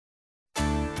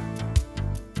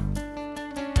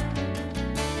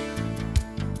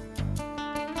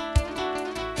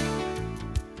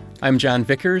I'm John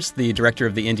Vickers, the director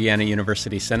of the Indiana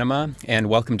University Cinema, and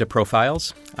welcome to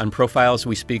Profiles. On Profiles,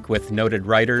 we speak with noted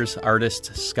writers,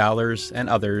 artists, scholars, and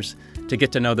others to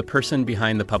get to know the person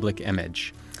behind the public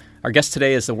image. Our guest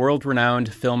today is the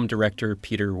world-renowned film director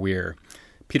Peter Weir.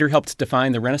 Peter helped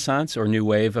define the Renaissance or New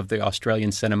Wave of the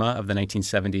Australian cinema of the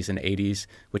 1970s and 80s,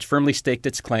 which firmly staked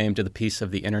its claim to the peace of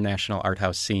the international art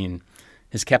house scene.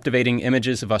 His captivating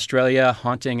images of Australia,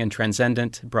 haunting and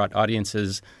transcendent, brought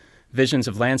audiences visions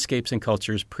of landscapes and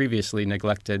cultures previously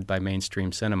neglected by mainstream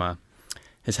cinema.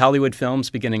 His Hollywood films,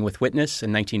 beginning with Witness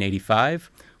in 1985,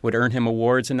 would earn him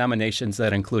awards and nominations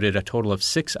that included a total of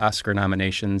 6 Oscar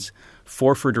nominations,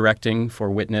 4 for directing for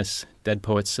Witness, Dead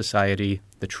Poets Society,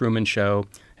 The Truman Show,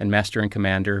 and Master and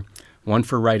Commander, 1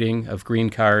 for writing of Green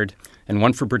Card, and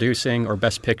 1 for producing or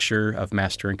Best Picture of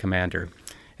Master and Commander.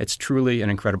 It's truly an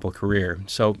incredible career.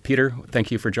 So, Peter,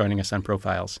 thank you for joining us on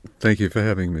Profiles. Thank you for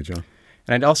having me, John.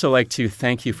 And I'd also like to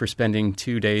thank you for spending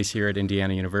 2 days here at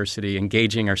Indiana University,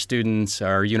 engaging our students,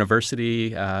 our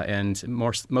university, and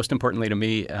most importantly to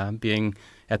me, being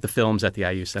at the films at the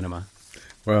IU Cinema.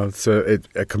 Well, it's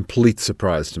a complete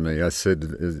surprise to me. I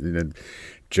said,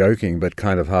 joking but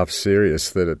kind of half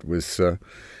serious, that it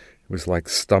was like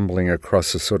stumbling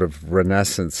across a sort of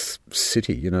Renaissance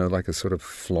city, like a sort of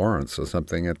Florence or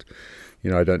something.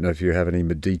 I don't know if you have any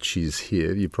Medicis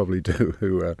here. You probably do,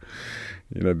 who are,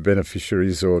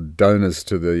 beneficiaries or donors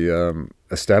to the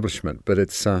establishment. But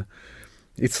it's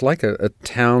like a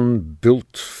town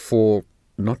built for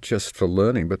not just for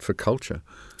learning but for culture.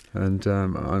 And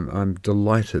I'm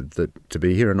delighted to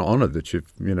be here and honoured that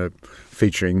you've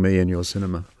featuring me in your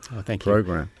cinema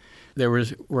program. There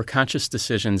were conscious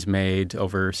decisions made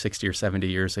over 60 or 70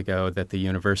 years ago that the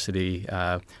university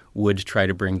would try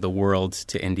to bring the world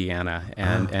to Indiana.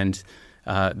 And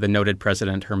the noted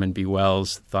president, Herman B.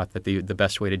 Wells, thought that the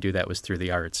best way to do that was through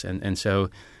the arts. And so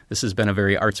this has been a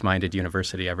very arts-minded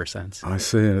university ever since. I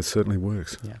see, and it certainly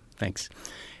works. Yeah, thanks.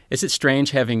 Is it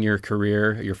strange having your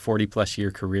career, your 40-plus year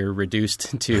career,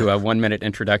 reduced to a 1-minute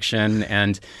introduction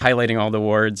and highlighting all the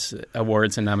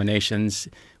awards and nominations,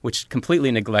 which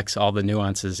completely neglects all the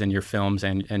nuances in your films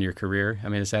and your career? I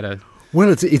mean, is that a... Well,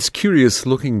 it's curious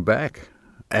looking back,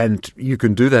 and you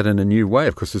can do that in a new way.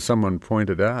 Of course, as someone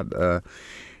pointed out,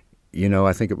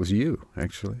 I think it was you,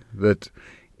 actually, that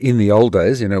in the old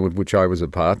days, with which I was a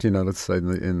part, let's say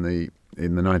in the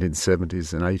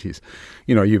 1970s and 80s,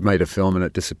 you've made a film and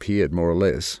it disappeared more or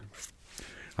less,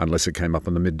 unless it came up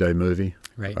on the midday movie,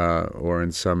 right, or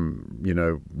in some,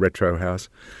 retro house.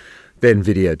 Then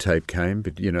videotape came,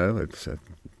 but, it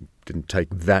didn't take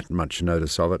that much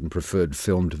notice of it and preferred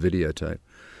film to videotape.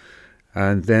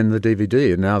 And then the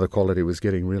DVD, and now the quality was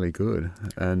getting really good.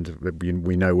 And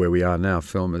we know where we are now.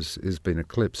 Film has been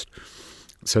eclipsed.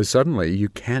 So suddenly you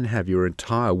can have your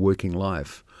entire working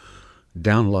life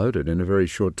downloaded in a very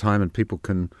short time, and people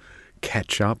can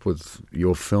catch up with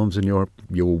your films and your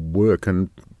work,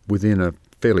 and within a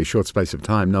fairly short space of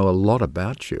time know a lot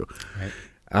about you. Right.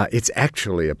 It's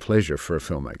actually a pleasure for a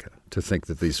filmmaker to think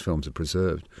that these films are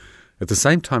preserved. At the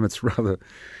same time, it's rather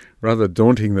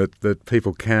daunting that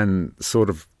people can sort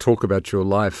of talk about your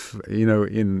life,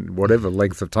 in whatever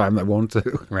length of time they want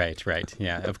to. Right.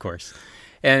 Yeah, of course.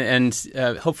 And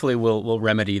hopefully we'll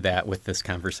remedy that with this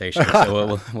conversation.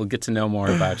 So we'll get to know more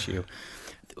about you.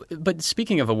 But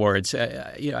speaking of awards,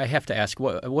 I have to ask,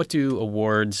 what do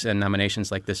awards and nominations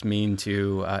like this mean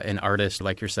to an artist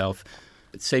like yourself?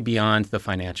 Say beyond the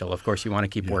financial. Of course, you want to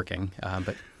keep working, but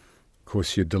of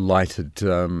course you're delighted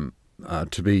to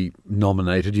be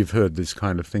nominated. You've heard these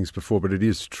kind of things before, but it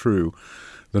is true.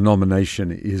 The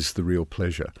nomination is the real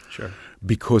pleasure. Sure.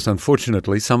 Because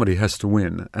unfortunately somebody has to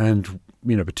win, and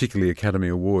particularly Academy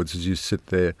Awards, as you sit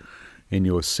there in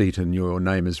your seat and your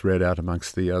name is read out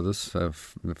amongst the others,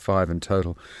 5 in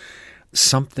total,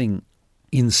 something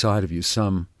inside of you,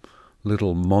 some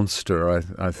little monster,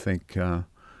 I think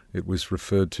it was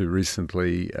referred to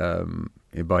recently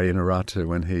by Inarritu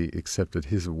when he accepted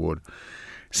his award.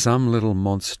 Some little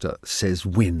monster says,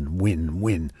 win, win,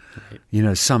 win.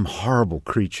 Right. Some horrible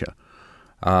creature.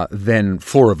 Then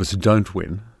 4 of us don't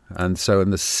win. And so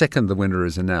in the second the winner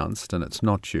is announced, and it's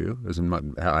not you, as in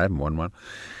I haven't won one,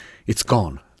 it's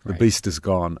gone. The beast is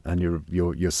gone, and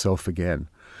you're yourself again.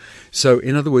 So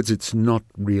in other words, it's not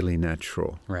really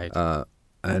natural. Right.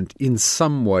 And in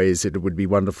some ways it would be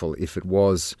wonderful if it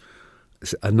was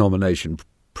a nomination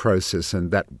process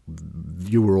and that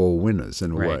you were all winners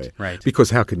in a way. Right. Because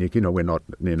how can we're not,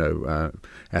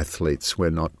 athletes. We're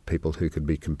not people who could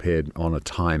be compared on a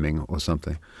timing or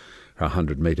something, a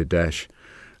 100-meter dash.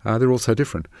 They're all so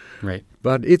different. Right.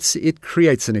 But it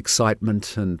creates an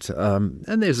excitement, and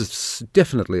there's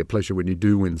definitely a pleasure when you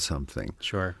do win something.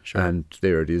 Sure. And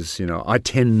there it is. I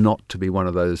tend not to be one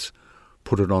of those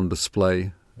put it on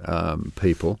display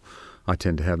people. I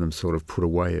tend to have them sort of put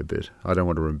away a bit. I don't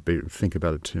want to think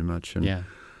about it too much. And yeah.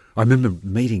 I remember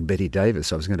meeting Bette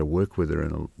Davis. I was going to work with her in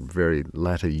the very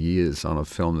latter years on a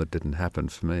film that didn't happen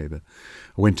for me. But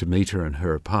I went to meet her in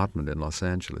her apartment in Los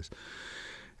Angeles.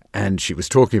 And she was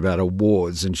talking about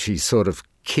awards, and she sort of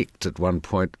kicked at one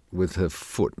point with her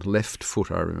left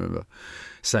foot, I remember,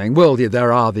 saying, well, yeah,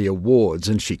 there are the awards.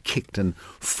 And she kicked, and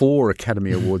 4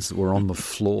 Academy Awards that were on the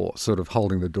floor, sort of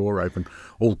holding the door open,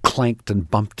 all clanked and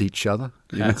bumped each other.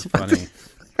 That's funny.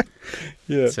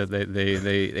 Yeah. So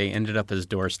they ended up as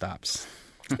doorstops.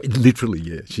 Literally,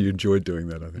 yeah. She enjoyed doing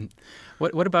that, I think.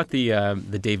 What about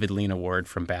the David Lean Award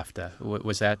from BAFTA?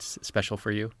 Was that special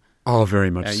for you? Oh, very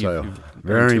much so.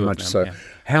 Very much so. Yeah.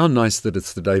 How nice that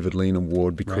it's the David Lean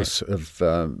Award because of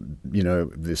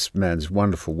this man's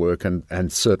wonderful work,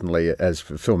 and certainly as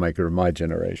a filmmaker of my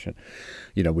generation,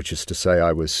 which is to say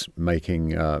I was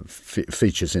making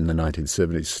features in the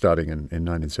 1970s, starting in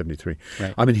 1973.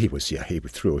 Right. I mean, he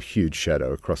threw a huge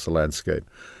shadow across the landscape,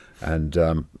 and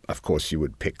of course you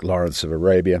would pick Lawrence of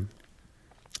Arabia,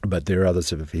 but there are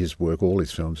others of his work, all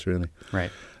his films really.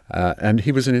 Right. And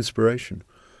he was an inspiration.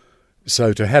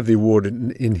 So to have the award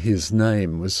in his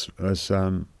name was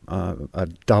a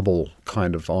double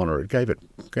kind of honour. It gave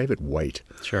it weight.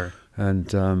 Sure.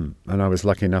 And I was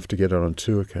lucky enough to get it on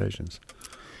 2 occasions.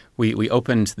 We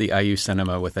opened the IU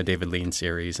Cinema with a David Lean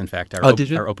series. In fact,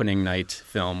 our opening night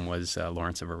film was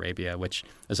Lawrence of Arabia, which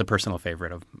is a personal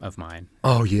favorite of mine.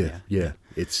 Oh yeah.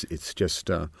 It's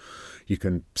just you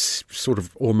can sort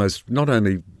of almost not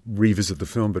only revisit the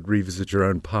film but revisit your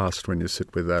own past when you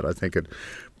sit with that. I think it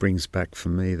brings back for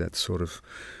me that sort of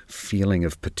feeling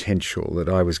of potential that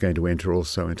I was going to enter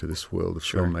also into this world of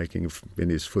filmmaking in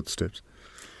his footsteps.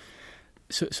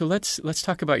 So let's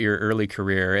talk about your early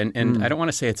career, and I don't want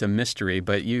to say it's a mystery,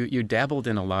 but you dabbled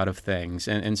in a lot of things,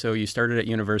 and so you started at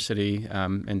university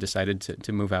and decided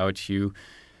to move out.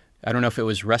 I don't know if it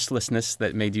was restlessness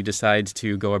that made you decide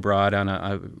to go abroad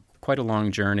on quite a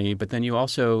long journey, but then you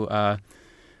also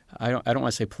I don't want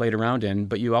to say played around in,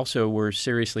 but you also were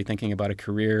seriously thinking about a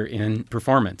career in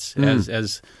performance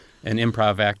as an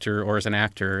improv actor or as an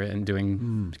actor and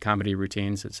doing comedy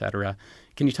routines, etc.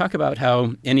 Can you talk about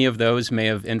how any of those may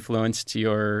have influenced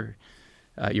your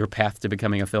path to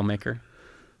becoming a filmmaker?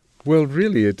 Well,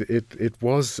 really, it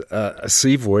was a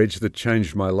sea voyage that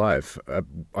changed my life.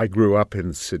 I grew up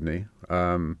in Sydney,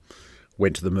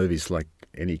 went to the movies like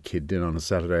any kid did on a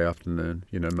Saturday afternoon,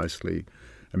 mostly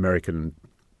American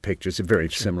pictures, very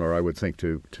similar, I would think,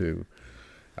 to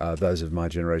those of my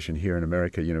generation here in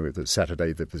America. The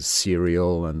Saturday there was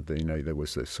Serial, and there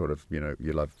was the sort of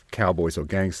you love cowboys or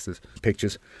gangsters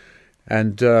pictures,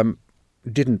 and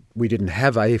we didn't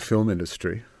have a film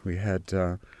industry. We had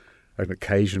an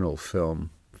occasional film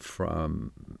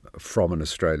from an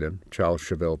Australian, Charles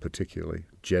Chevelle particularly,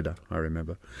 Jeddah, I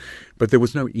remember, but there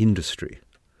was no industry.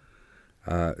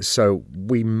 So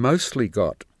we mostly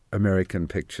got American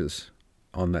pictures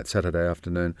on that Saturday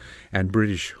afternoon, and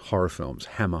British horror films,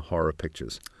 Hammer horror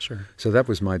pictures. Sure. So that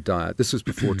was my diet. This was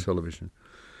before television.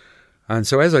 And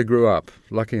so as I grew up,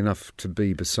 lucky enough to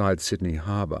be beside Sydney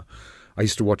Harbour, I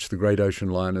used to watch the great ocean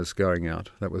liners going out.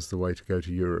 That was the way to go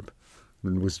to Europe,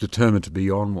 and was determined to be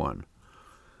on one.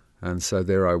 And so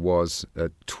there I was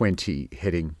at 20,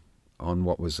 heading on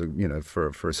what was,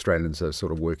 for Australians, a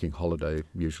sort of working holiday,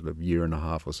 usually a year and a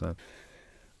half or so.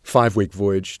 5-week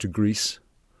voyage to Greece.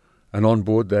 And on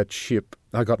board that ship,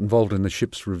 I got involved in the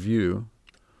ship's review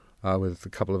with a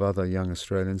couple of other young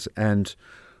Australians, and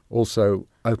also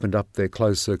opened up their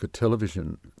closed-circuit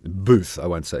television booth, I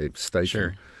won't say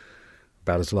station,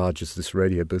 about as large as this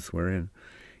radio booth we're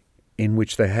in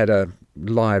which they had a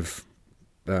live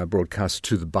broadcast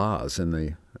to the bars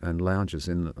and lounges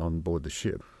on board the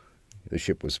ship. The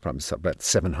ship was probably about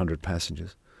 700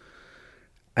 passengers.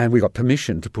 And we got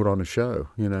permission to put on a show,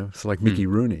 It's like Mickey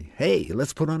Rooney. Hey,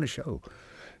 let's put on a show.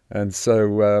 And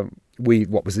so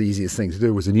what was the easiest thing to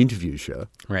do was an interview show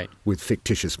with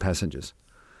fictitious passengers.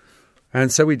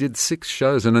 And so we did 6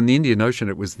 shows. And in the Indian Ocean,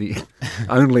 it was the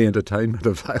only entertainment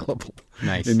available in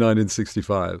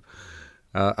 1965.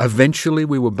 Eventually,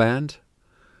 we were banned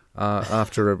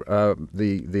after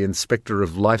the inspector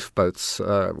of lifeboats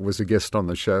was a guest on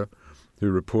the show, who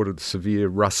reported severe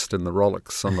rust in the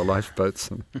rowlocks on the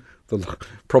lifeboats and the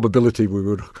probability we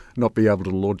would not be able to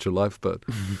launch a lifeboat.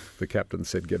 The captain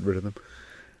said, get rid of them.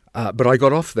 But I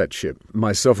got off that ship.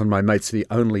 Myself and my mates, the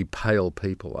only pale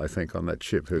people, I think, on that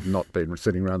ship who had not been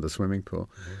sitting around the swimming pool,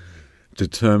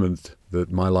 determined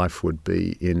that my life would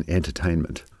be in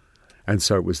entertainment. And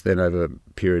so it was then over a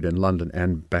period in London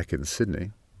and back in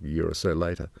Sydney, a year or so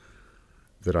later,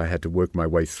 that I had to work my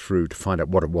way through to find out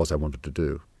what it was I wanted to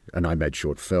do. And I made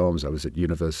short films. I was at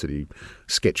university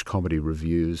sketch comedy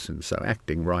reviews, and so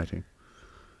acting, writing,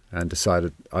 and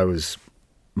decided I was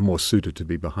more suited to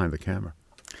be behind the camera.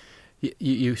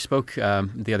 You spoke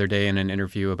the other day in an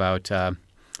interview about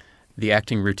the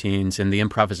acting routines and the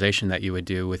improvisation that you would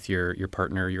do with your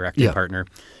partner, your acting partner,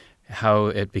 how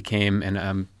it became, and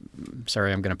I'm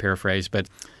sorry, I'm going to paraphrase, but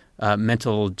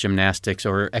mental gymnastics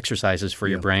or exercises for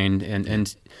your brain.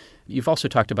 And you've also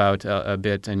talked about a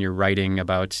bit in your writing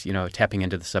about, tapping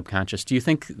into the subconscious. Do you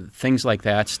think things like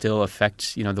that still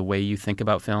affect, the way you think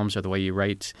about films or the way you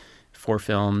write for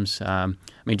films?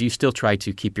 Do you still try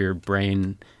to keep your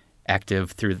brain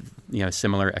active through,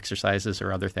 similar exercises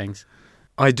or other things?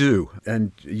 I do,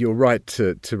 and you're right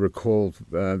to recall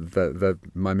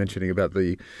my mentioning about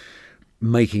the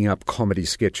making up comedy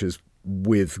sketches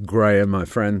with Graham, my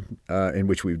friend, in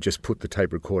which we just put the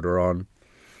tape recorder on.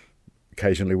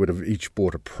 Occasionally would have each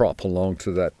brought a prop along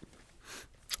to that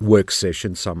work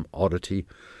session, some oddity.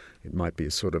 It might be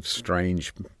a sort of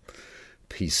strange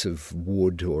piece of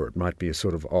wood, or it might be a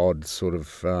sort of odd sort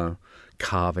of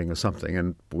carving or something,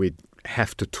 and we'd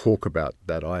have to talk about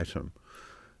that item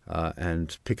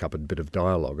and pick up a bit of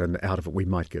dialogue, and out of it we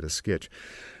might get a sketch.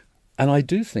 And I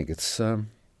do think it's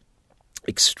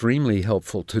extremely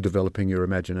helpful to developing your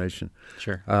imagination.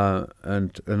 Sure.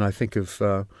 And I think of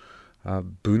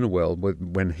Buñuel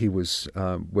when he was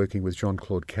working with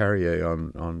Jean-Claude Carrier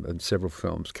on several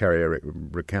films. Carrier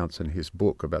recounts in his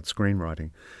book about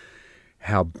screenwriting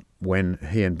how when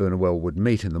he and Buñuel would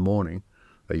meet in the morning,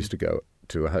 they used to go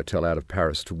to a hotel out of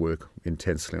Paris to work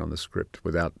intensely on the script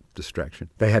without distraction.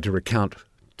 They had to recount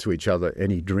to each other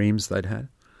any dreams they'd had.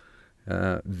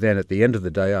 Then at the end of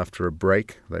the day, after a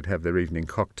break, they'd have their evening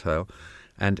cocktail,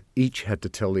 and each had to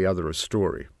tell the other a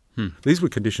story. These were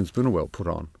conditions Buñuel put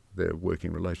on their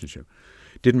working relationship.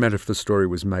 Didn't matter if the story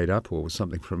was made up or was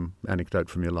something from anecdote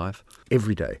from your life.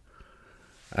 Every day.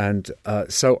 And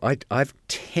so I've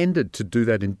tended to do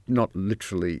that, in not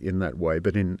literally in that way,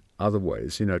 but in other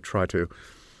ways, try to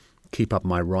keep up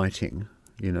my writing.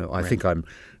 I think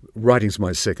writing's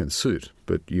my second suit,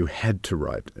 but you had to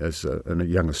write as a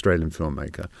young Australian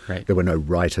filmmaker. Right. There were no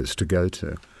writers to go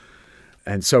to.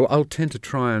 And so I'll tend to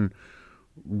try and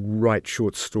write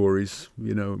short stories,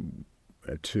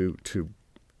 to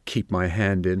keep my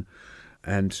hand in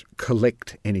and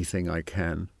collect anything I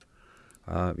can.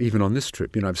 Even on this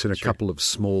trip, I've seen a couple of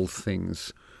small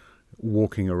things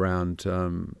walking around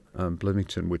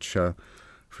Bloomington, which, for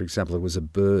example, there was a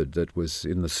bird that was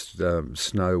in the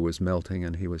snow was melting,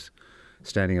 and he was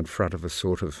standing in front of a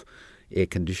sort of air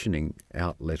conditioning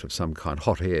outlet of some kind,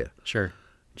 hot air. Sure.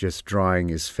 Just drying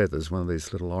his feathers, one of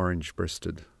these little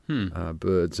orange-breasted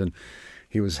birds. And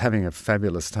he was having a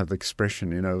fabulous type of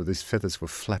expression, his feathers were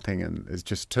flapping, and is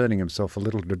just turning himself a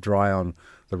little to dry on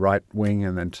the right wing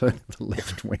and then turning the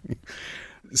left wing.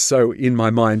 So in my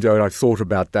mind, I thought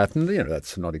about that, and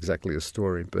that's not exactly a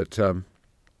story, but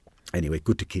anyway,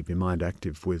 good to keep your mind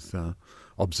active with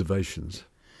observations.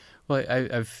 Well,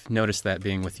 I've noticed that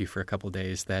being with you for a couple of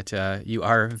days, that you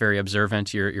are very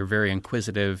observant. You're very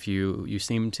inquisitive. You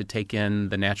seem to take in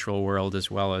the natural world as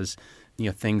well as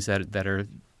things that are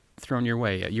thrown your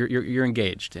way. You're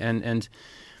engaged, and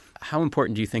how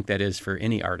important do you think that is for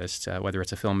any artist, whether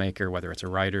it's a filmmaker, whether it's a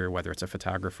writer, whether it's a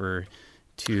photographer,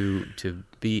 to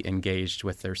be engaged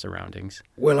with their surroundings?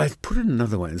 Well, I've put it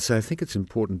another way and say I think it's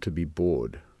important to be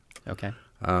bored. Okay.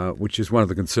 Which is one of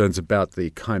the concerns about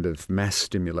the kind of mass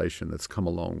stimulation that's come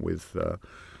along with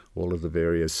all of the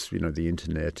various, the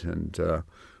internet and the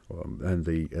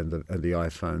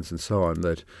iPhones and so on.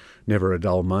 That never a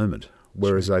dull moment.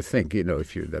 Whereas I think,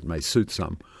 that may suit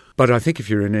some. But I think if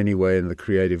you're in any way in the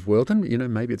creative world,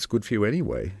 and, maybe it's good for you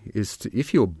anyway,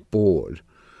 if you're bored,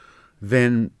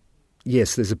 then,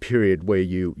 yes, there's a period where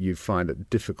you find it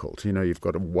difficult. You've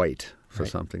got to wait for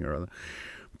something or other.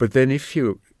 But then if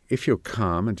you're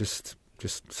calm and just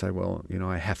say, well,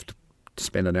 I have to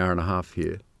spend an hour and a half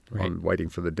here on waiting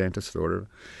for the dentist or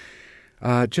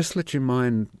whatever, just let your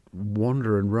mind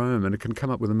wander and roam, and it can come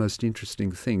up with the most interesting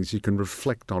things. You can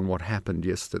reflect on what happened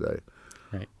yesterday,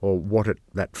 or what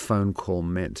that phone call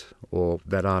meant, or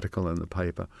that article in the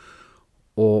paper,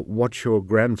 or what your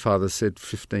grandfather said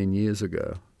 15 years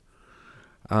ago.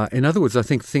 In other words, I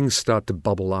think things start to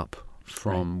bubble up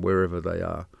from wherever they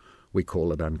are. We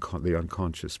call it the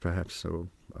unconscious, perhaps, or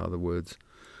other words.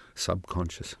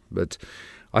 subconscious. But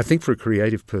I think for a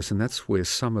creative person, that's where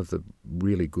some of the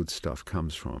really good stuff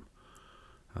comes from.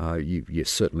 You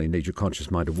certainly need your conscious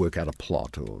mind to work out a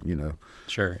plot or,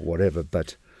 Sure. whatever.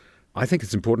 But I think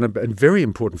it's important and very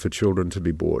important for children to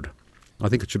be bored. I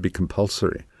think it should be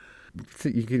compulsory.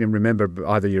 You can remember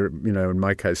either in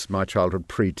my case, my childhood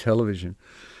pre-television,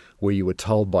 where you were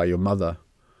told by your mother,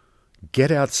 get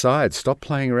outside, stop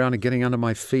playing around and getting under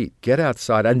my feet, get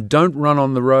outside and don't run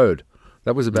on the road.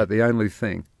 That was about the only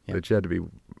thing that you had to be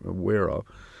aware of.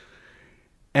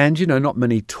 And, not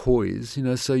many toys,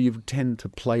 so you tend to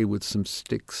play with some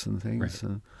sticks and things. Right.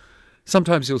 And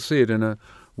sometimes you'll see it in a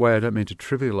way, I don't mean to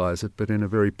trivialize it, but in a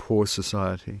very poor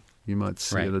society. You might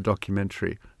see in a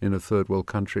documentary in a third world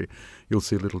country, you'll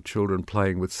see little children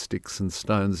playing with sticks and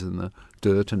stones in the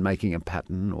dirt and making a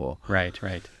pattern. Right.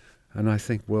 And I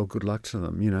think, well, good luck to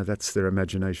them. That's their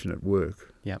imagination at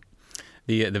work. Yep.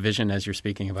 The vision, as you're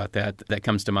speaking about that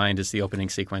comes to mind is the opening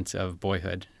sequence of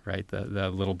Boyhood, right? The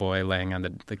little boy laying on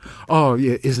the oh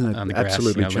yeah, isn't it on the grass,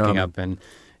 absolutely charming? Looking up and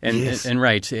yes. and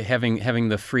right, having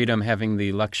the freedom, having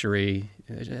the luxury.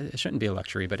 It shouldn't be a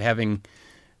luxury, but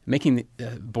making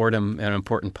boredom an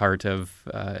important part of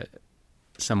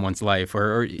someone's life,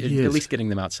 or yes. at least getting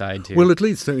them outside too. Well, it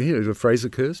leads to the phrase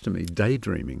occurs to me: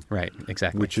 daydreaming. Right,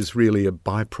 exactly. Which is really a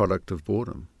byproduct of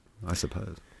boredom, I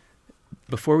suppose.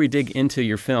 Before we dig into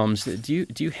your films, do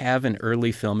you have an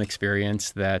early film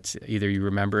experience that either you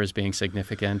remember as being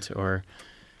significant or?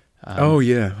 Oh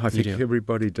yeah, I think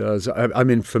everybody does. I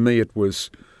mean, for me, it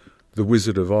was The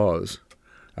Wizard of Oz,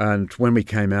 and when we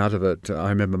came out of it, I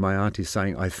remember my auntie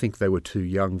saying, "I think they were too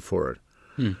young for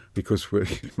it," because we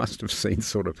must have seen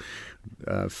sort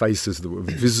of faces that were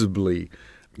visibly,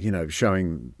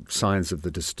 showing signs of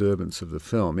the disturbance of the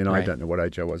film. Right. I don't know what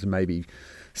age I was, maybe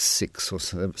 6 or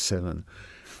 7.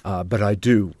 But I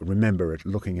do remember it.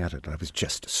 Looking at it, I was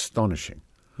just astonishing.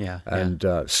 And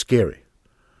scary,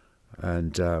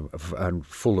 and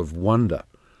full of wonder.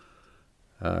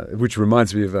 Which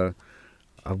reminds me of a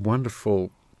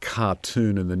wonderful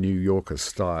cartoon in the New Yorker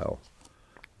style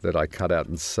that I cut out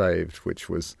and saved, which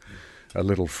was a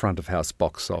little front of house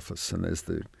box office, and there's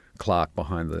the clerk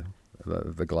behind the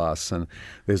glass, and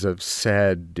there's a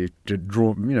sad,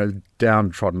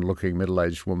 downtrodden-looking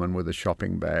middle-aged woman with a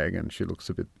shopping bag, and she looks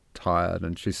a bit tired,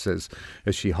 and she says,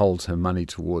 as she holds her money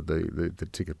toward the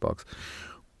ticket box,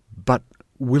 "But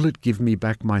will it give me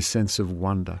back my sense of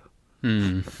wonder?"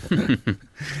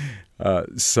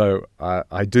 So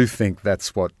I do think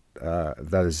that's what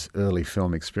those early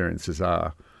film experiences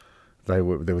are. There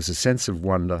was a sense of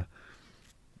wonder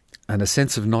and a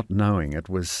sense of not knowing. It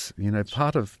was,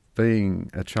 part of being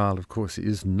a child, of course,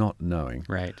 is not knowing.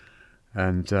 Right.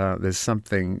 And there's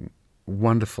something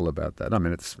wonderful about that. I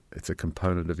mean, it's a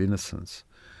component of innocence.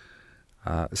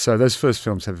 So those first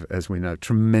films have, as we know,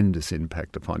 tremendous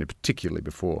impact upon you, particularly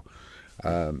before,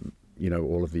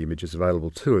 all of the images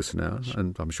available to us now.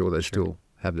 And I'm sure they still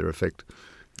have their effect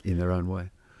in their own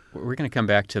way. We're going to come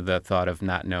back to the thought of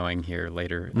not knowing here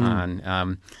later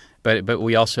on. But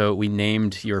we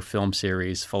named your film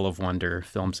series Full of Wonder,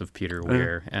 Films of Peter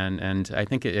Weir, and I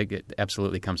think it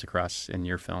absolutely comes across in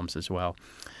your films as well.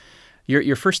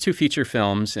 Your first 2 feature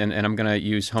films, and I'm going to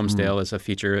use Homesdale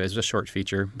as a short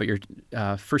feature, but your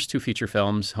first 2 feature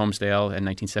films, Homesdale in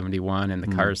 1971 and The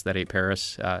Cars That Ate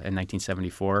Paris in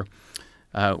 1974,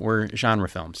 were genre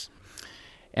films.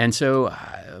 And so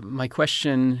my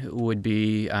question would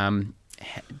be,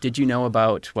 did you know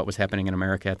about what was happening in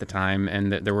America at the time,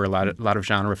 and that there were a lot of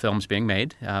genre films being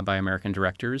made by American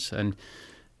directors, and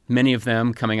many of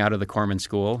them coming out of the Corman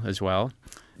School as well?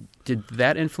 Did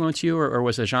that influence you, or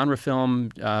was a genre film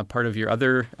part of your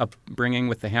other upbringing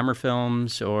with the Hammer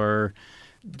films, or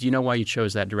do you know why you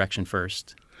chose that direction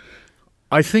first?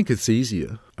 I think it's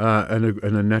easier and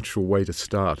a natural way to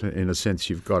start. In a sense,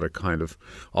 you've got a kind of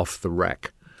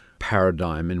off-the-rack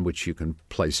paradigm in which you can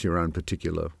place your own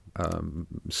particular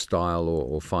style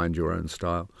or find your own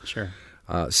style. Sure.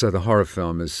 So the horror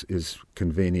film is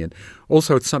convenient.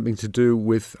 Also, it's something to do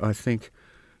with, I think,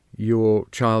 your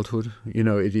childhood.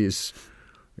 It is,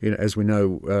 as we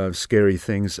know, scary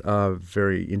things are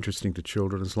very interesting to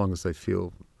children as long as they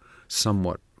feel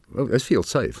they feel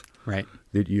safe. Right.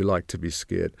 That you like to be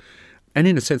scared. And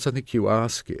in a sense, I think you are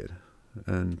scared.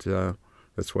 And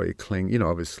that's why you cling.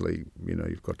 Obviously,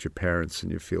 you've got your parents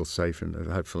and you feel safe and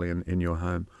hopefully in your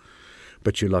home.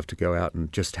 But you love to go out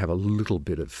and just have a little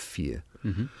bit of fear.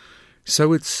 Mm-hmm.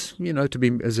 So it's, to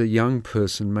be, as a young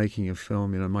person making a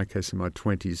film, in my case in my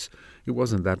 20s, it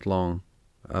wasn't that long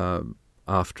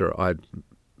after I'd,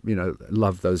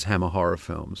 loved those Hammer horror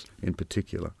films in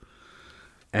particular,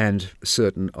 and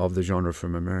certain of the genre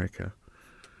from America.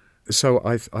 So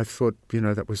I thought,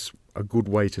 that was a good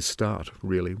way to start,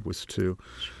 really, was to,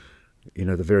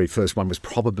 the very first one was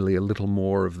probably a little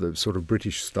more of the sort of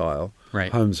British style,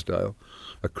 right. Homesdale,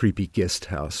 a creepy guest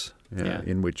house Yeah.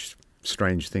 in which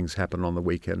strange things happen on the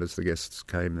weekend as the guests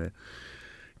came there.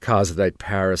 Cars at 8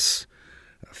 Paris,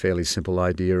 a fairly simple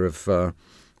idea of,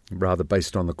 rather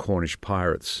based on the Cornish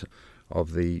pirates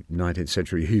of the 19th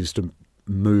century, who used to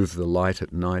move the light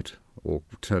at night or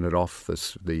turn it off,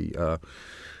 the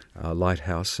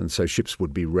lighthouse, and so ships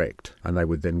would be wrecked, and they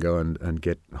would then go and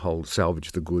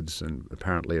salvage the goods, and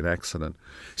apparently an accident.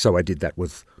 So I did that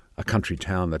with a country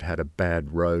town that had a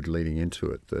bad road leading into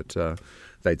it, that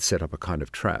they'd set up a kind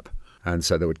of trap, and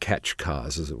so they would catch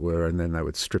cars, as it were, and then they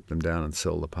would strip them down and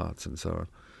sell the parts and so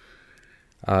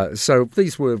on. So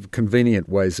these were convenient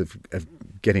ways of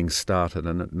getting started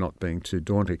and it not being too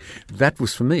daunting. That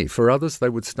was for me. For others, they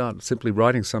would start simply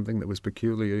writing something that was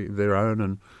peculiarly their own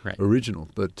and original.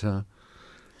 But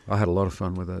I had a lot of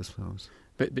fun with those films.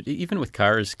 But even with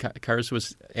Cars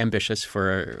was ambitious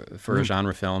for a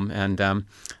genre film, and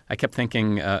I kept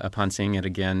thinking upon seeing it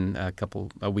again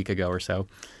a week ago or so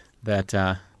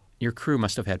that your crew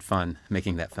must have had fun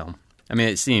making that film. I mean,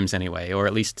 it seems anyway, or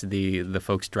at least the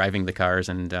folks driving the cars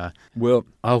and... Well,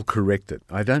 I'll correct it.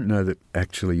 I don't know that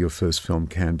actually your first film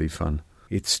can be fun.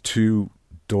 It's too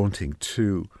daunting,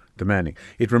 too demanding.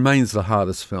 It remains the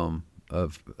hardest film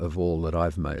of all that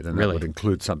I've made, and really? That would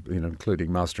include some,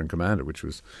 including Master and Commander, which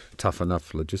was tough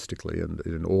enough logistically and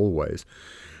in all ways.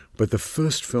 But the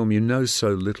first film, so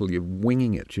little, you're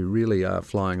winging it. You really are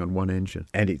flying on one engine.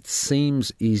 And it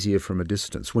seems easier from a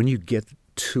distance. When you get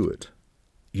to it,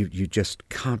 you just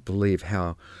can't believe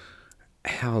how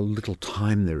little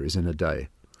time there is in a day.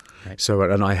 Right. So,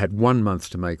 and I had 1 month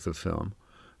to make the film,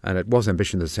 and it was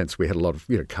ambitious in the sense we had a lot of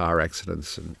car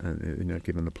accidents and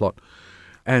given the plot,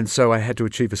 and so I had to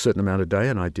achieve a certain amount a day,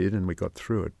 and I did, and we got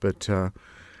through it. But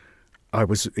I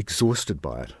was exhausted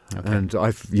by it, and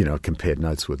I've compared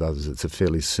notes with others. It's a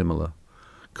fairly similar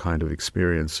kind of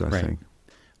experience, I think.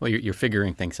 Well, you're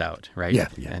figuring things out, right?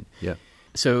 Yeah.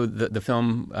 So the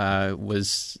film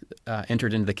was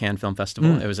entered into the Cannes Film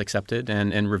Festival. It was accepted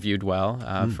and reviewed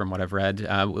well, from what I've read.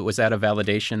 Was that a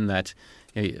validation that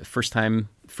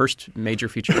first major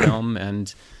feature film,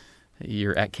 and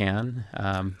you're at Cannes?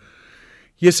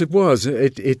 Yes, it was.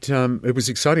 It was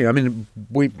exciting. I mean,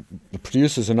 the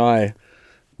producers and I,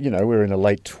 we were in the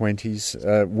late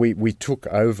 20s. We took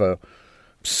over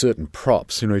certain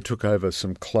props. We took over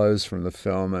some clothes from the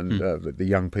film and that the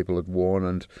young people had worn,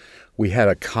 and we had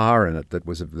a car in it that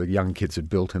was the young kids had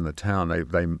built in the town.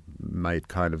 They made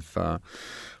kind of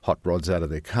hot rods out of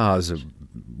their cars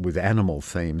with animal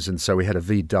themes, and so we had a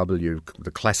VW,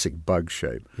 the classic bug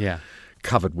shape,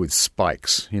 covered with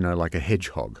spikes, like a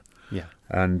hedgehog. Yeah,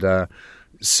 and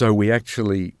so we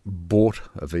actually bought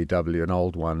a VW, an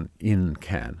old one, in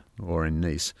Cannes or in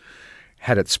Nice.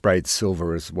 Had it sprayed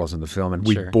silver as it was in the film, and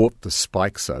we bought the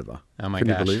spikes over. Oh, my gosh. Can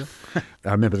you believe it?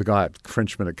 I remember the guy,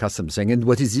 Frenchman at customs, saying, "And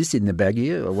what is this in the bag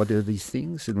here? Or what are these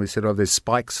things?" And we said, "Oh, there's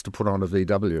spikes to put on a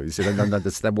VW." He said, "I don't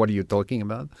understand. What are you talking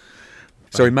about?"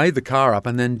 So he made the car up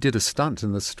and then did a stunt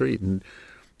in the street and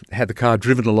had the car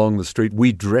driven along the street.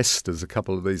 We dressed as a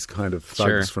couple of these kind of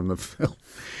thugs from the film.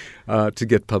 To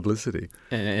get publicity.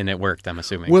 And it worked, I'm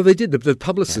assuming. Well, they did. The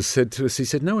publicist said to us, he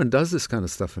said, "No one does this kind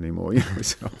of stuff anymore."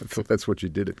 So I thought that's what you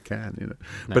did at Cannes. Nice.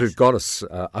 But it got us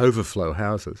overflow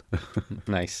houses.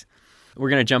 Nice. We're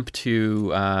going to jump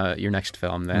to your next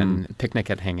film then, Picnic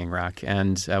at Hanging Rock.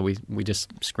 And we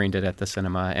just screened it at the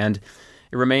cinema. And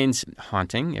it remains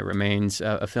haunting. It remains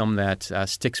a film that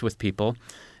sticks with people.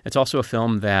 It's also a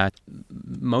film that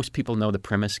most people know the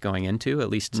premise going into, at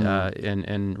least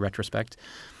in retrospect.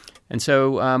 And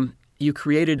so you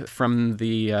created from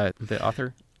the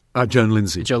author? Joan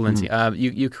Lindsay. Joe Lindsay.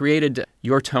 You created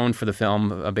your tone for the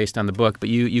film based on the book, but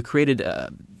you created a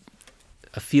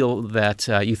feel that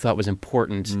you thought was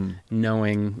important,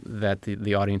 knowing that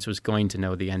the audience was going to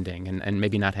know the ending and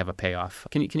maybe not have a payoff.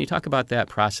 Can you talk about that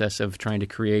process of trying to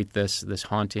create this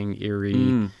haunting,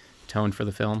 eerie tone for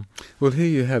the film? Well, here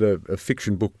you had a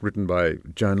fiction book written by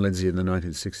Joan Lindsay in the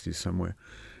 1960s somewhere.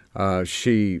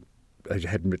 She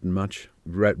hadn't written much,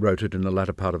 wrote it in the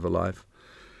latter part of her life.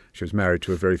 She was married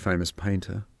to a very famous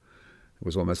painter. It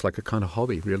was almost like a kind of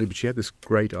hobby, really, but she had this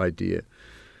great idea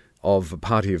of a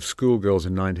party of schoolgirls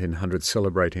in 1900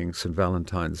 celebrating St.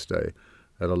 Valentine's Day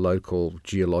at a local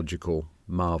geological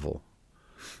marvel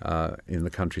in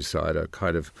the countryside, a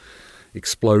kind of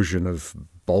explosion of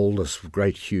boulders,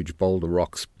 great huge boulder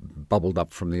rocks bubbled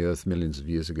up from the earth millions of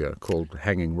years ago, called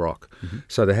Hanging Rock.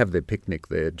 So they have their picnic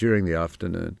there during the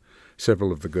afternoon.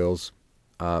 Several of the girls,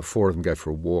 4 of them go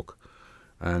for a walk,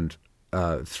 and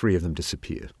 3 of them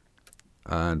disappear.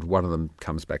 And one of them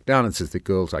comes back down and says, the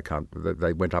girls,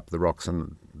 they went up the rocks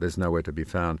and there's nowhere to be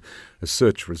found. As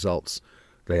search results,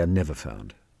 they are never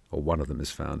found, or one of them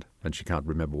is found, and she can't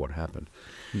remember what happened.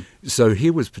 So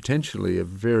here was potentially a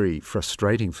very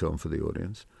frustrating film for the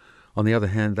audience. On the other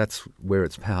hand, that's where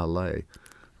its power lay,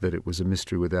 that it was a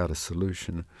mystery without a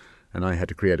solution. And I had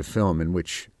to create a film in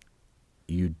which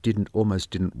you almost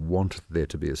didn't want there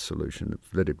to be a solution,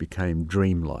 that it became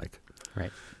dreamlike.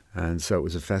 Right. And so it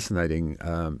was a fascinating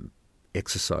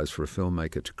exercise for a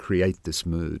filmmaker to create this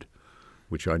mood,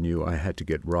 which I knew I had to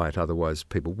get right. Otherwise,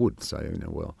 people would say,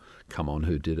 well, come on,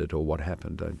 who did it or what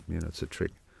happened? It's a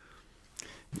trick.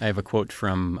 I have a quote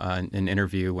from an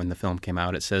interview when the film came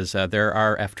out. It says, there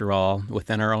are, after all,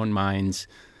 within our own minds,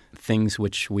 things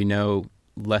which we know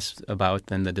less about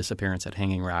than the disappearance at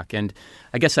Hanging Rock. And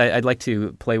I guess I'd like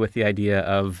to play with the idea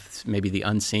of maybe the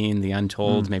unseen, the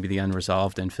untold, maybe the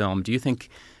unresolved in film. Do you think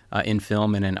in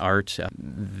film and in art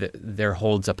there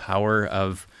holds a power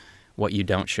of what you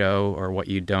don't show or what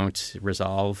you don't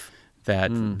resolve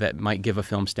that might give a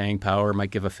film staying power,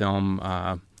 might give a film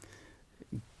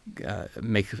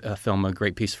make a film a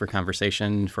great piece for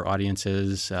conversation for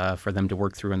audiences, for them to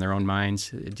work through in their own minds?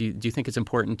 Do you think it's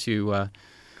important to,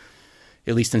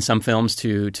 at least in some films,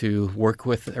 to work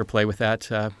with or play with that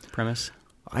premise?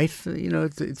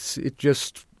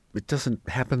 It doesn't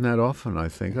happen that often, I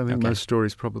think. I think most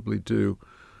stories probably do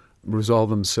resolve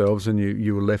themselves, and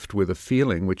you are left with a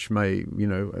feeling which may,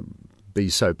 be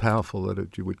so powerful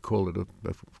that you would call it a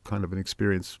kind of an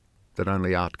experience that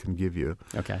only art can give you.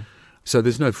 Okay. So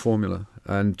there's no formula,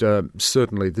 and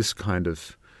certainly this kind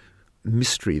of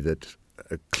mystery that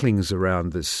clings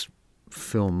around this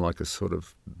film like a sort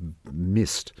of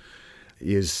mist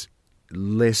is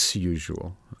less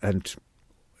usual, and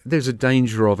there's a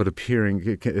danger of it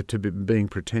appearing to be being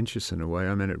pretentious in a way.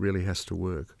 I mean, it really has to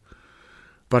work.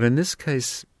 But in this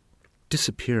case,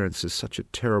 disappearance is such a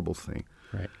terrible thing.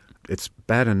 Right. It's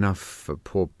bad enough for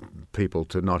poor people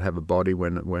to not have a body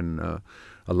when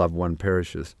a loved one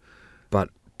perishes. But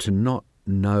to not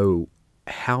know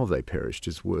how they perished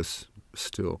is worse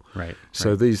still. Right.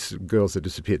 So these girls that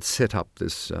disappeared set up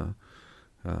this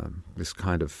this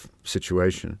kind of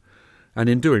situation. And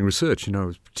in doing research, I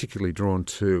was particularly drawn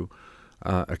to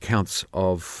accounts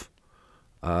of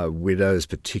widows,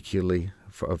 particularly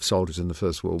of soldiers in the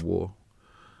First World War,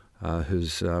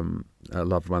 whose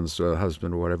loved ones,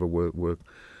 husband or whatever, were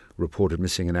reported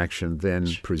missing in action, then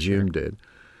presumed dead.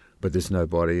 But there's no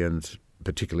body, and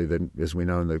particularly then, as we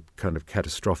know, in the kind of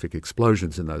catastrophic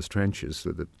explosions in those trenches,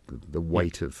 the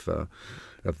weight of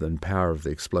the power of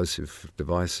the explosive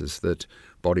devices, that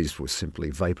bodies were simply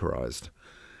vaporized.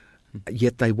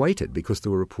 Yet they waited because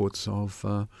there were reports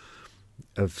of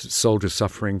soldiers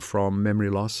suffering from memory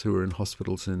loss who were in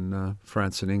hospitals in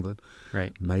France and England.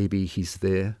 Right. Maybe he's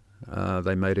there.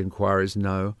 They made inquiries.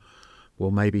 No.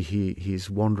 Well, maybe he's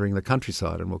wandering the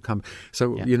countryside and will come.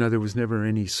 So, there was never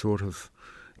any sort of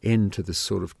end to this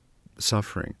sort of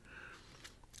suffering.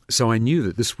 So I knew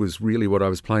that this was really what I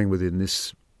was playing with in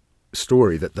this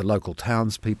story, that the local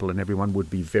townspeople and everyone would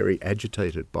be very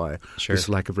agitated by this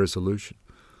lack of resolution.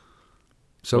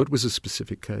 So it was a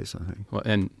specific case, I think. Well,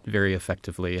 and very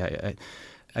effectively.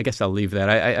 I guess I'll leave that.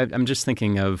 I'm just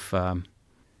thinking of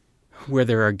where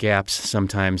there are gaps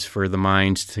sometimes for the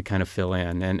mind to kind of fill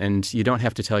in. And you don't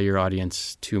have to tell your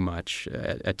audience too much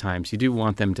at times. You do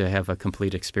want them to have a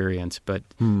complete experience. But,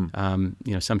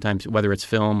 sometimes, whether it's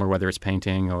film or whether it's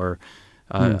painting or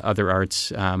other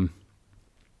arts,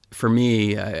 for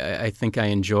me, I think I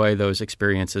enjoy those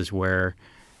experiences where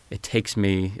it takes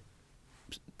me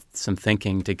some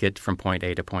thinking to get from point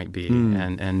A to point B.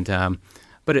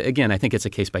 But again, I think it's a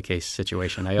case-by-case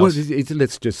situation.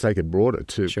 Let's just take it broader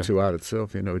to art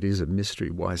itself. It is a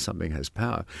mystery why something has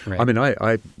power. Right. I mean,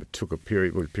 I took a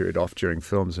period off during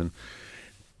films and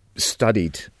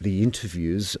studied the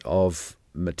interviews of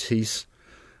Matisse,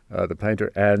 the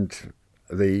painter, and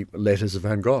the letters of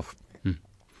Van Gogh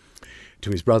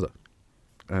to his brother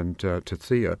and to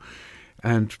Theo.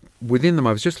 And within them,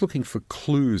 I was just looking for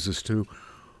clues as to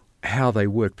how they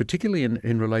work, particularly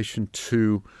in relation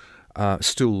to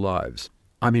still lives.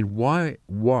 I mean, why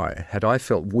had I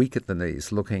felt weak at the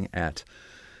knees looking at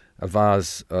a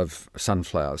vase of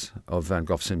sunflowers of Van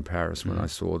Gogh's in Paris when I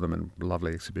saw them in a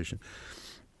lovely exhibition,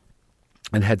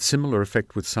 and had similar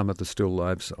effect with some of the still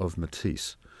lives of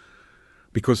Matisse?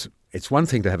 Because it's one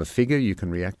thing to have a figure, you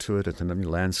can react to it, it's a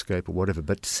landscape or whatever,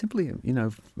 but simply,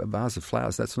 a vase of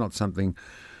flowers, that's not something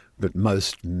that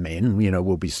most men,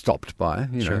 will be stopped by.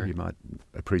 You might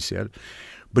appreciate it.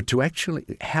 But to actually,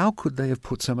 how could they have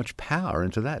put so much power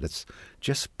into that? It's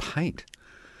just paint.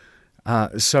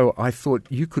 So I thought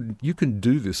you can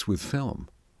do this with film.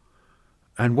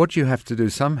 And what you have to do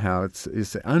somehow,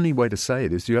 is the only way to say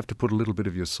it is you have to put a little bit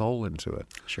of your soul into it.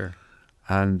 Sure.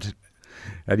 And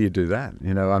how do you do that?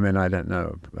 I mean, I don't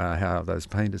know how those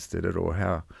painters did it or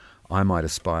how I might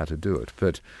aspire to do it.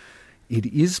 But it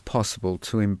is possible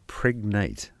to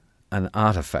impregnate an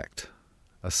artifact,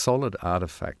 a solid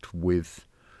artifact, with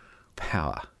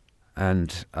power,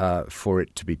 and for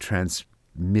it to be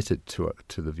transmitted to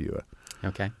the viewer.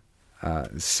 Okay.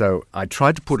 So I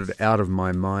tried to put it out of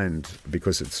my mind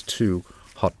because it's too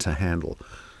hot to handle.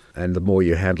 And the more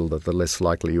you handle it, the less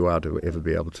likely you are to ever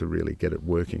be able to really get it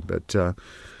working. But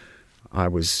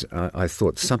I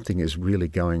thought something is really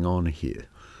going on here,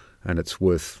 and it's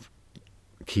worth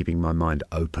keeping my mind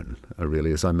open,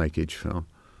 really, as I make each film.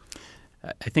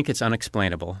 I think it's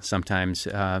unexplainable sometimes,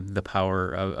 the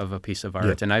power of a piece of art.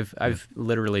 Yeah. And I've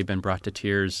literally been brought to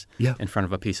tears in front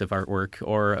of a piece of artwork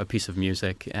or a piece of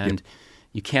music, and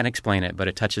you can't explain it, but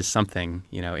it touches something,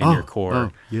 in your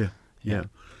core. Yeah.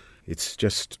 It's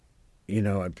just, I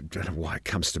don't know why it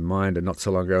comes to mind, and not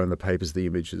so long ago in the papers, the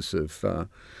images of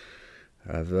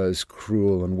those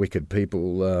cruel and wicked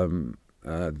people,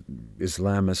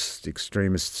 Islamist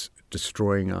extremists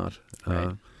destroying art.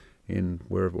 Right. In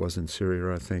wherever it was in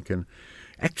Syria, I think, and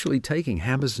actually taking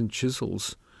hammers and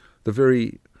chisels, the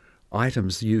very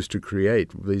items used to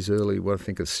create these early, what I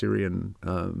think, Assyrian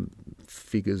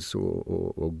figures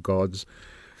or gods,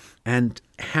 and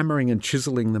hammering and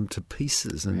chiseling them to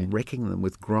pieces and wrecking them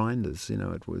with grinders.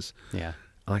 It was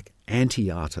like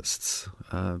anti-artists.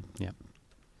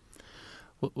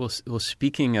 Well,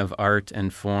 speaking of art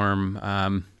and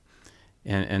form.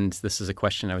 And this is a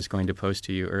question I was going to pose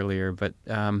to you earlier, but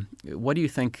what do you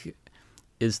think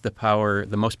is the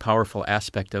most powerful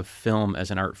aspect of film as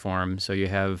an art form? So you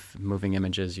have moving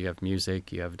images, you have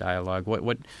music, you have dialogue.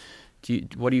 What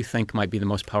do you think might be the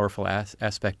most powerful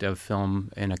aspect of film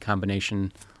in a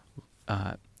combination,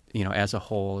 as a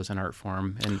whole, as an art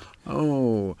form? And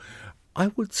I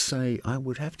would say I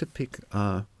would have to pick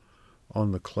on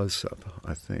the close-up,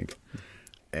 I think.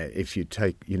 If you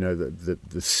take,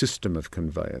 the system of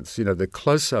conveyance, the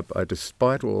close-up,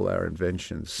 despite all our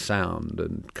inventions, sound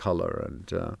and colour and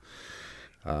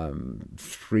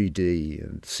 3D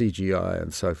and CGI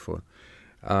and so forth,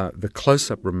 the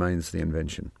close-up remains the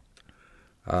invention.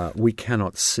 We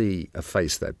cannot see a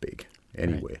face that big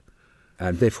anywhere. Right.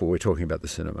 And therefore we're talking about the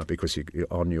cinema, because you're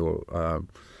on your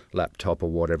laptop or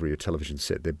whatever, your television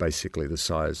set, they're basically the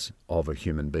size of a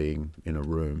human being in a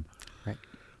room.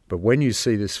 But when you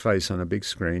see this face on a big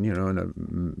screen,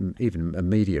 in even a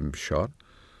medium shot,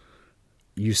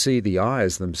 you see the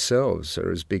eyes themselves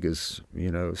are as big as,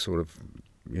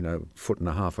 foot and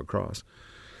a half across.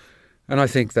 And I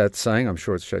think that's saying, I'm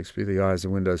sure it's Shakespeare, the eyes are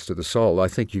windows to the soul. I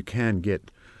think you can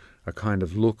get a kind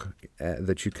of look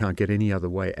that you can't get any other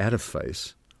way at a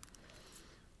face.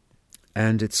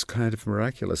 And it's kind of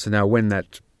miraculous. And now when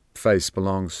that face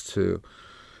belongs to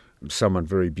someone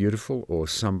very beautiful or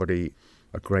somebody,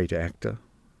 a great actor,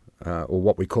 or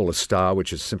what we call a star,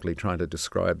 which is simply trying to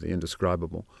describe the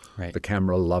indescribable. Right. The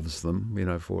camera loves them,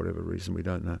 for whatever reason we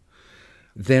don't know.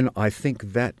 Then I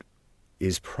think that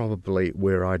is probably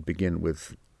where I'd begin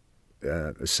with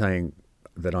saying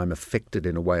that I'm affected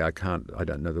in a way I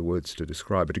don't know the words to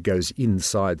describe, but it goes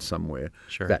inside somewhere,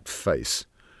 that face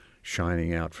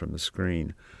shining out from the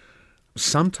screen.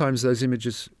 Sometimes those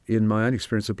images, in my own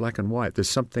experience, are black and white. There's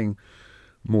something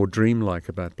more dreamlike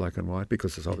about black and white,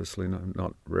 because it's obviously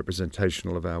not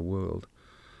representational of our world.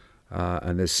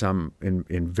 And there's some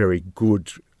in very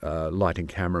good lighting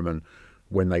cameramen,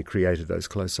 when they created those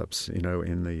close-ups,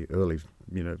 in the early,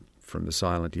 from the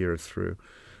silent era through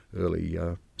early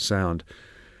sound,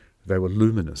 they were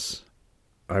luminous.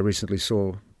 I recently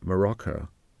saw Morocco.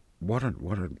 What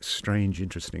a strange,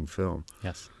 interesting film.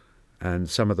 Yes. And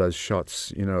some of those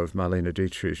shots, of Marlene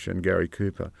Dietrich and Gary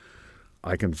Cooper,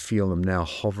 I can feel them now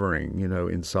hovering,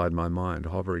 inside my mind,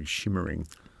 hovering, shimmering.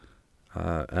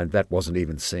 And that wasn't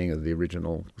even seeing the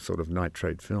original sort of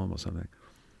nitrate film or something.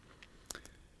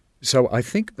 So I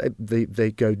think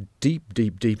they go deep,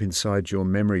 deep, deep inside your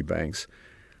memory banks.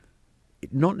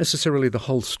 Not necessarily the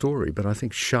whole story, but I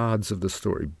think shards of the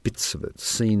story, bits of it,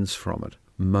 scenes from it,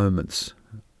 moments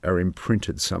are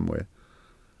imprinted somewhere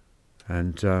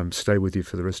and stay with you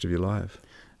for the rest of your life.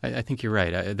 I think you're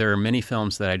right. There are many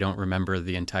films that I don't remember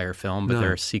the entire film, but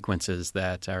there are sequences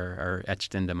that are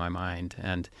etched into my mind,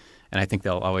 and I think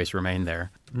they'll always remain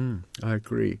there. I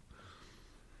agree.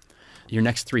 Your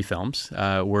next three films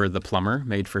were The Plumber,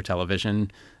 made for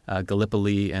television,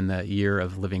 Gallipoli, and The Year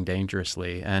of Living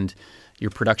Dangerously. And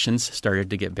your productions started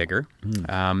to get bigger.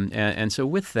 And so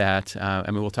with that,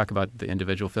 we'll talk about the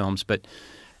individual films, but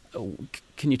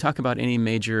can you talk about any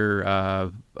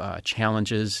major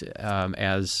challenges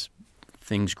as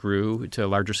things grew to a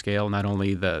larger scale, not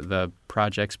only the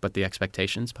projects, but the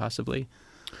expectations possibly?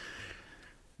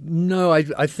 No,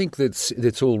 I think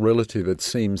that's all relative. It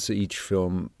seems each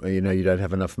film, you don't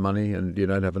have enough money and you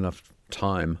don't have enough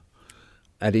time,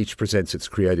 and each presents its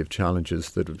creative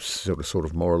challenges that sort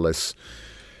of more or less,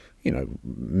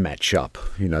 match up.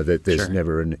 That there's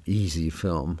never an easy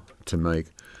film to make.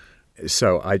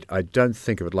 So I don't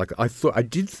think of it like I thought. I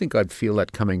did think I'd feel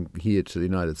that coming here to the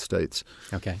United States.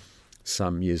 Okay.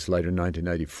 Some years later, in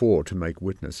 1984, to make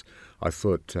Witness. I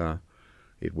thought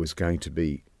it was going to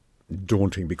be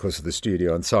daunting because of the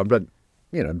studio and so on, but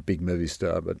big movie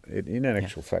star. But in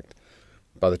actual fact,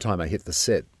 by the time I hit the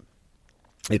set,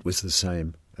 it was the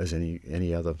same as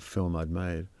any other film I'd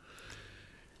made.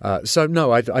 So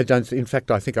no, I don't. In fact,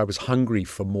 I think I was hungry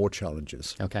for more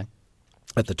challenges. Okay.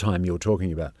 At the time you were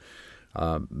talking about,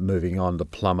 moving on, The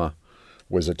Plumber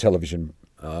was a television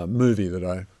movie that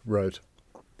I wrote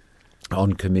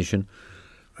on commission,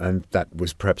 and that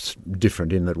was perhaps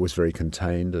different in that it was very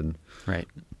contained and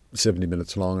 70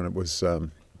 minutes long, and it was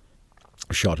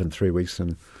shot in 3 weeks,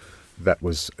 and that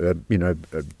was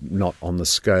not on the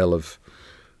scale of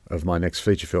my next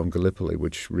feature film, Gallipoli,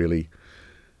 which really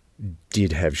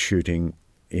did have shooting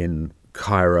in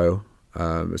Cairo,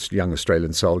 young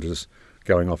Australian soldiers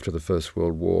going off to the First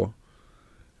World War,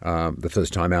 the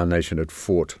first time our nation had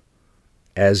fought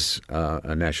as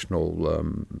a national,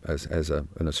 as an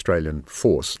Australian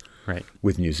force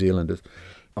with New Zealanders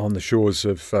on the shores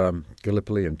of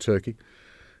Gallipoli in Turkey.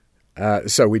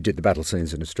 So we did the battle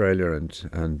scenes in Australia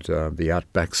and the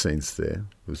outback scenes there.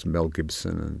 It was Mel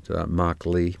Gibson and Mark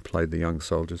Lee played the young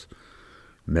soldiers.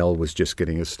 Mel was just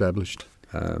getting established.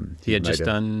 He had just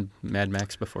done Mad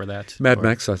Max before that?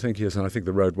 Max, I think, yes, and I think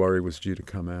The Road Warrior was due to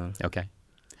come out. Okay.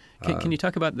 Can you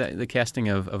talk about the casting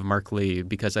of Mark Lee?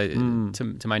 Because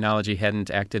to my knowledge, he hadn't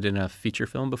acted in a feature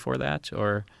film before that,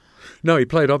 or... No, he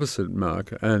played opposite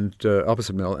Mark and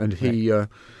opposite Mel, and he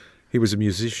was a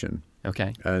musician.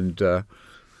 Okay. And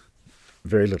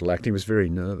very little acting. He was very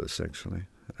nervous, actually.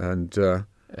 And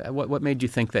what made you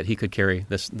think that he could carry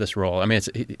this role? I mean,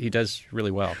 he does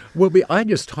really well. Well, I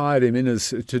just hired him in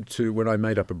as to when I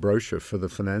made up a brochure for the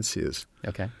financiers.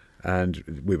 Okay.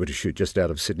 And we were to shoot just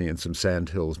out of Sydney in some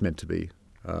sandhills meant to be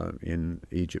in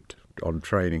Egypt on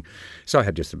training. So I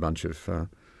had just a bunch of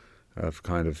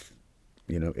kind of,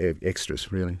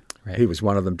 extras, really. Right. He was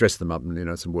one of them, dressed them up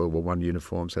in, some World War I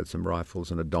uniforms, had some rifles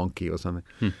and a donkey or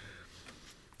something.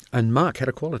 And Mark had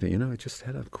a quality, he just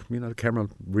had the camera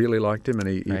really liked him, and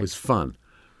he was fun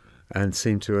and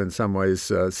seemed to, in some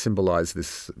ways, symbolize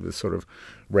this sort of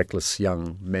reckless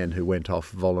young men who went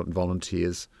off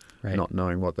volunteers, not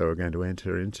knowing what they were going to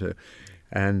enter into.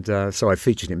 And so I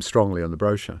featured him strongly on the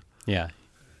brochure. Yeah.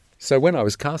 So when I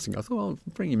was casting, I thought, well, I'll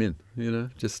bring him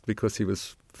in, just because he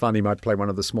was fun. He might play one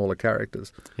of the smaller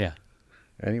characters. Yeah.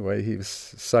 Anyway, he was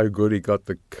so good, he got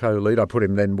the co-lead. I put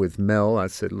him then with Mel. I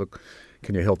said, look,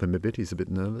 can you help him a bit? He's a bit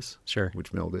nervous. Sure.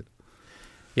 Which Mel did.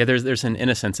 Yeah, there's an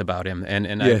innocence about him. And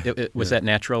was that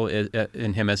natural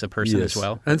in him as a person as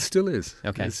well? And still is.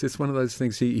 Okay. It's one of those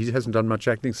things. He hasn't done much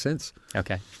acting since.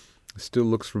 Okay. Still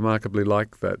looks remarkably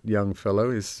like that young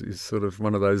fellow. He's sort of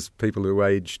one of those people who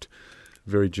aged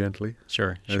very gently.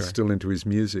 Sure. And still into his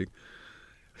music.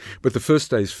 But the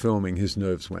first day's filming, his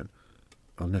nerves went.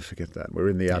 I'll never forget that. We're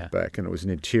in the outback, and it was an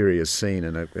interior scene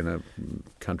in a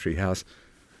country house.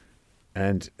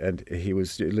 And he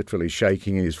was literally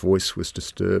shaking, and his voice was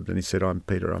disturbed. And he said,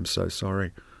 Peter, I'm so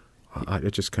sorry. I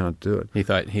just can't do it. He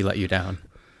thought he let you down.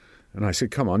 And I said,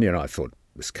 come on. I thought,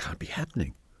 this can't be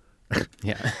happening.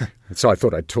 Yeah. So I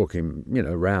thought I'd talk him,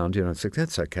 around. I said,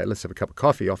 that's okay. Let's have a cup of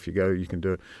coffee. Off you go. You can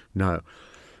do it. No.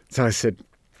 So I said,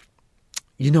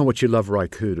 you know what, you love Ry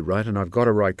Cooder, right? And I've got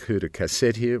a Ry Cooder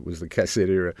cassette here. It was the cassette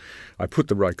era. I put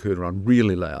the Ry Cooder on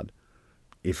really loud.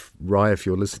 If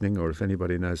you're listening, or if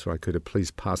anybody knows Ry Cooder,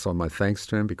 please pass on my thanks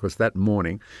to him, because that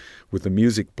morning, with the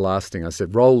music blasting, I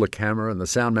said, roll the camera, and the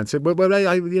sound man said, well,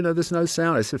 there's no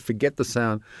sound. I said, forget the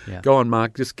sound. Yeah. Go on,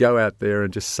 Mark, just go out there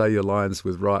and just say your lines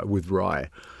with Ry.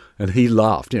 And he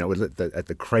laughed, at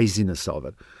the craziness of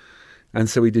it. And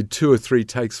so we did 2 or 3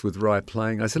 takes with Ry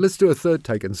playing. I said, let's do a third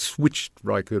take, and switched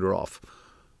Ry Cooder off.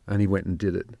 And he went and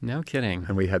did it. No kidding.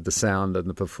 And we had the sound and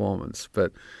the performance.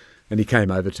 And he came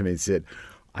over to me and said,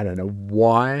 I don't know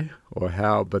why or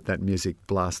how, but that music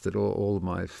blasted all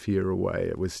my fear away.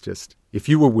 It was just If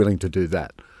you were willing to do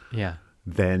that, Yeah.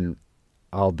 then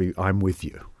I'm with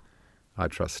you. I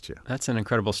trust you. That's an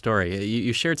incredible story.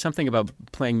 You shared something about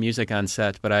playing music on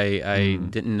set, but I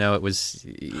didn't know it was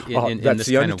in That's this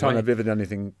the kind only of time way. I've ever done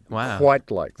anything Wow.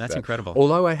 quite like that. That's incredible.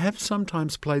 Although I have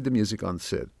sometimes played the music on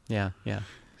set. Yeah, yeah.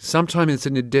 Sometimes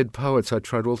in the Dead Poets, I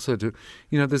tried also to,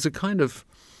 there's a kind of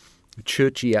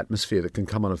churchy atmosphere that can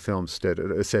come on a film set.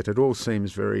 It all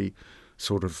seems very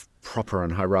sort of proper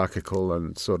and hierarchical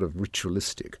and sort of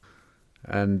ritualistic.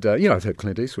 And, I've heard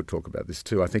Clint Eastwood talk about this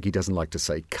too. I think he doesn't like to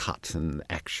say cut and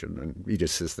action, and he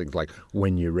just says things like,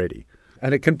 when you're ready.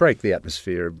 And it can break the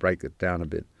atmosphere, break it down a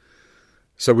bit.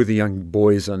 So with the young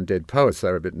boys on Dead Poets, they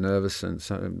were a bit nervous, and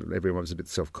so everyone was a bit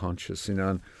self-conscious,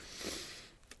 And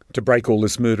to break all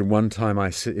this mood, and one time I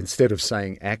said, instead of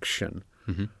saying action,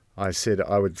 I said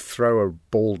I would throw a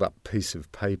balled-up piece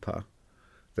of paper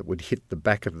that would hit the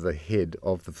back of the head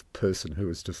of the person who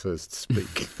was to first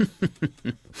speak.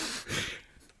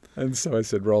 And so I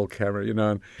said, roll camera,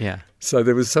 And Yeah. so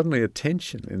there was suddenly a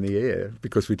tension in the air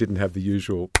because we didn't have the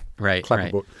usual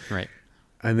clapperboard. Right.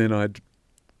 And then I'd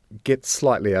get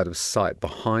slightly out of sight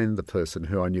behind the person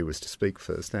who I knew was to speak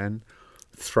first and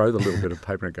throw the little bit of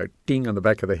paper and go ding on the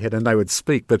back of the head, and they would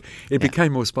speak. But it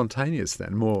became more spontaneous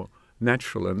then, more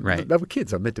natural, and they were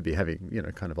kids. I meant to be having,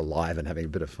 kind of alive and having a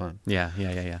bit of fun. Yeah.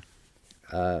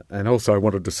 And also I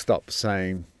wanted to stop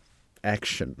saying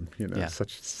action, Yeah.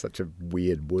 such a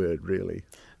weird word, really.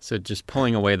 So just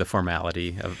pulling away the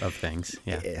formality of things.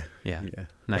 Yeah.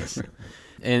 Nice.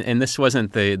 And this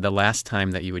wasn't the last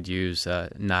time that you would use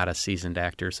not a seasoned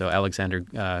actor. So Alexander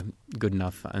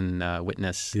Goodenough on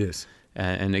Witness. Yes.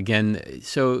 And again,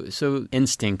 so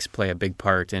instincts play a big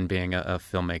part in being a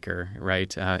filmmaker,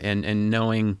 right? And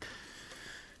knowing,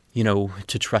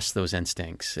 to trust those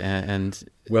instincts.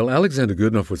 Well, Alexander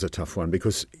Goodenough was a tough one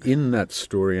because in that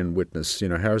story in Witness,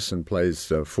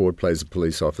 Ford plays a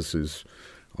police officer who's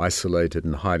isolated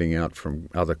and hiding out from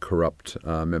other corrupt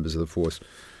members of the force.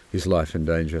 His life in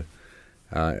danger.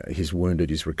 He's wounded,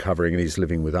 he's recovering, and he's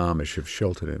living with Amish who've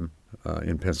sheltered him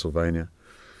in Pennsylvania,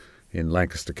 in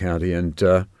Lancaster County, and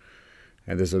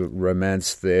there's a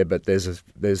romance there. But there's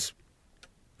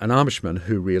an Amishman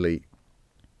who really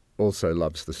also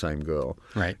loves the same girl.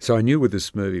 Right. So I knew with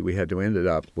this movie we had to end it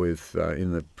up with,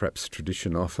 in the perhaps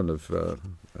tradition often of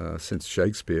since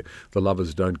Shakespeare, the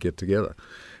lovers don't get together,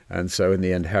 and so in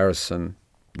the end Harrison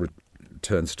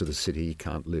returns to the city. He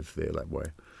can't live there that way,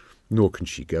 nor can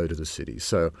she go to the city.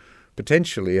 So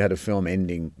potentially you had a film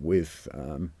ending with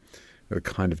a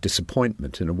kind of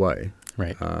disappointment in a way.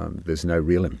 Right. There's no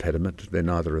real impediment.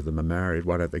 Neither of them are married.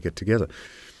 Why don't they get together?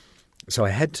 So I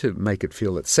had to make it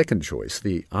feel that second choice,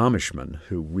 the Amishman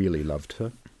who really loved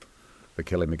her, the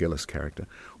Kelly McGillis character,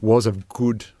 was a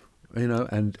good,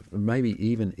 and maybe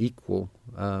even equal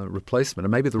replacement,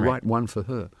 and maybe the right one for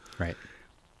her. Right.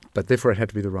 But therefore it had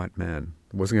to be the right man.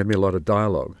 There wasn't going to be a lot of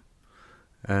dialogue.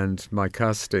 And my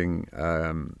casting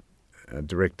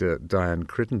director, Diane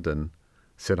Crittenden,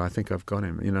 said, I think I've got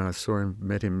him. I saw him,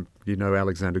 met him.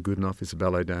 Alexander Goodenough, he's a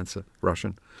ballet dancer,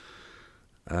 Russian.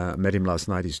 Met him last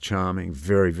night. He's charming,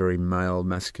 very, very male,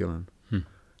 masculine.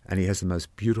 And he has the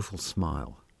most beautiful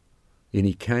smile. In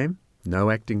he came,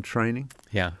 no acting training.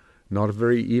 Yeah. Not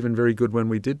even very good when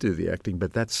we did do the acting,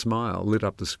 but that smile lit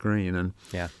up the screen. And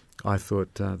I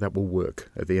thought that will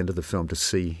work at the end of the film to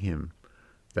see him.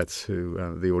 That's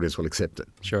who the audience will accept it.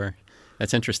 Sure.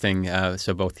 That's interesting.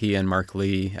 So both he and Mark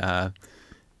Lee,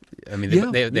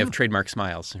 they have trademark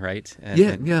smiles, right?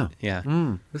 Yeah.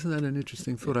 Isn't that an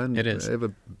interesting thought? I hadn't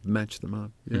ever matched them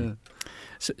up. Yeah.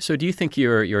 So do you think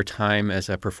your time as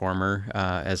a performer,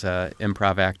 as an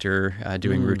improv actor,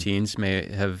 doing routines may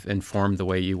have informed the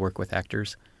way you work with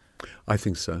actors? I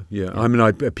think so, yeah. I mean, I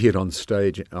appeared on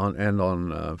stage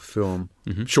on film,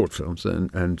 short films,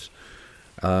 and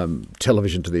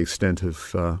television to the extent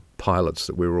of pilots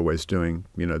that we were always doing,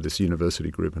 this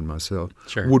university group and myself,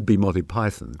 would be Monty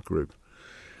Python group.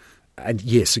 And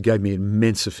yes, it gave me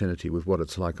immense affinity with what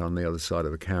it's like on the other side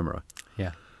of the camera.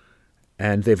 Yeah.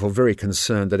 And therefore very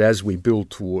concerned that as we build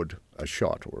toward a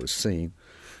shot or a scene,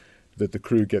 that the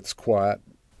crew gets quiet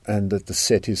and that the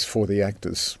set is for the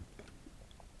actors.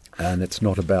 And it's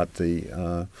not about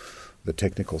the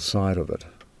technical side of it.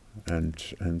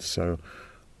 And so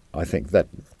I think that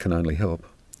can only help.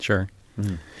 Sure.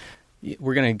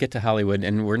 We're going to get to Hollywood,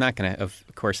 and we're not going to, of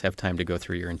course, have time to go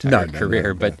through your entire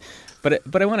career. No.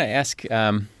 But I want to ask,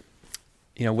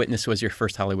 Witness was your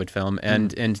first Hollywood film,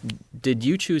 and did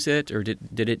you choose it, or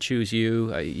did it choose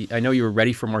you? I know you were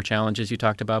ready for more challenges you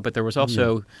talked about, but there was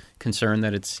also concern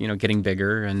that it's getting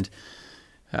bigger, and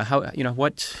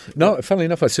what? No, funnily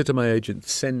enough, I said to my agent,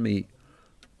 send me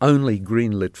only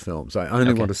green-lit films. I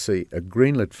only Okay. want to see a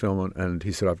green-lit film. And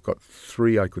he said, I've got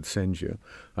 3 I could send you.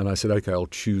 And I said, okay, I'll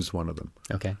choose one of them.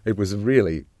 Okay. It was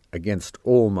really against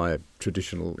all my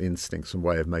traditional instincts and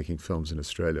way of making films in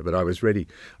Australia. But I was ready.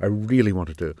 I really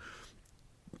wanted to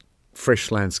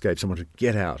fresh landscapes. I wanted to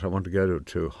get out. I wanted to go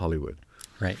to Hollywood.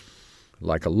 Right.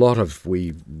 Like a lot of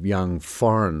we young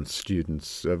foreign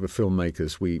students,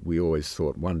 filmmakers, we always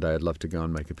thought one day I'd love to go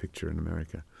and make a picture in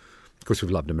America. Of course,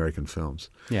 we've loved American films.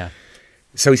 Yeah.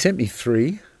 So he sent me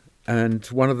 3, and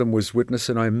one of them was Witness,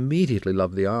 and I immediately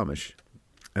loved the Amish.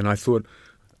 And I thought,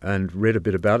 and read a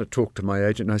bit about it, talked to my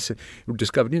agent, and I said,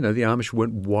 discovered, the Amish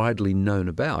weren't widely known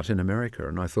about in America.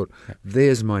 And I thought,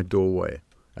 there's my doorway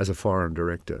as a foreign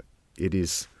director. It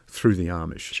is through the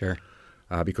Amish. Sure.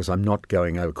 Because I'm not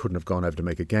going over, couldn't have gone over to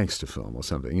make a gangster film or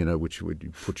something, which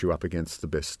would put you up against the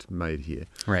best made here.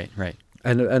 Right.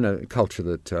 And a culture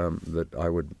that I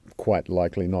would quite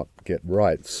likely not get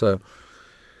right. So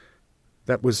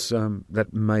that was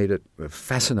that made it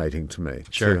fascinating to me.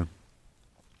 Sure.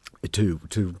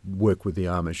 To work with the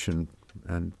Amish,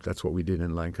 and that's what we did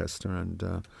in Lancaster. And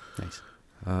Nice.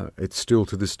 it still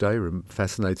to this day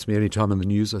fascinates me. Any time on the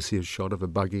news I see a shot of a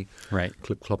buggy Right.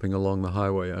 clip-clopping along the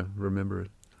highway, I remember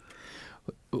it.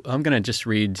 I'm going to just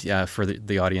read for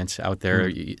the audience out there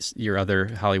your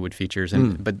other Hollywood features,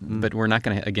 but we're not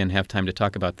going to again have time to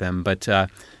talk about them. But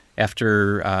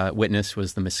after Witness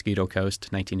was The Mosquito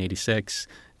Coast, 1986,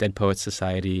 Dead Poets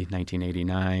Society,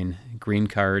 1989, Green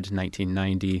Card,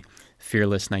 1990,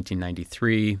 Fearless,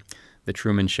 1993, The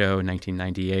Truman Show,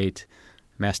 1998,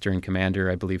 Master and Commander,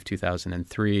 I believe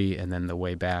 2003, and then The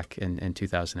Way Back in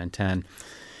 2010.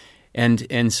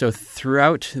 And so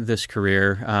throughout this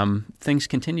career, things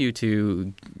continue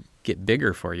to get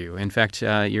bigger for you. In fact,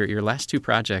 your last 2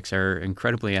 projects are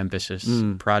incredibly ambitious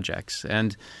projects.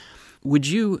 And would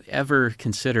you ever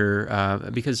consider,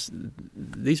 because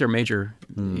these are major,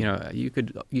 you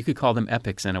could call them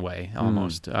epics in a way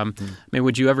almost. I mean,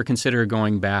 would you ever consider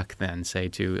going back then, say,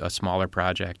 to a smaller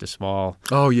project,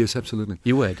 Oh yes, absolutely.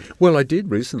 You would. Well, I did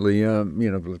recently.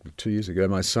 2 years ago,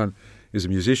 my son is a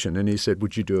musician, and he said,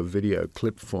 "Would you do a video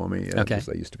clip for me?" Okay. As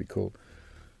they used to be called.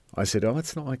 I said, "Oh,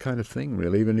 it's not my kind of thing,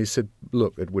 really." And he said,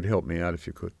 "Look, it would help me out if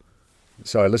you could."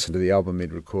 So I listened to the album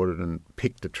he'd recorded and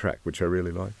picked a track which I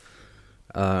really liked,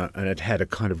 and it had a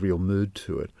kind of real mood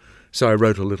to it. So I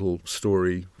wrote a little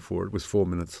story for it. It was 4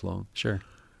 minutes long. Sure.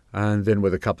 And then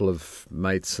with a couple of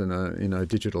mates and a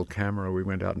digital camera, we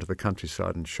went out into the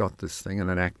countryside and shot this thing, and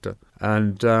an actor.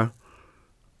 And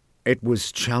it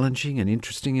was challenging and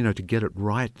interesting, to get it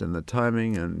right and the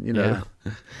timing, and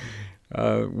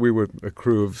we were a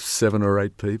crew of 7 or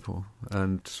 8 people,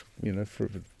 and for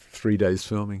 3 days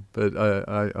filming. But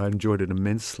I enjoyed it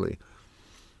immensely,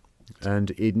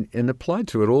 and applied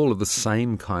to it all of the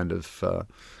same kind of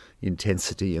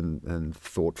intensity and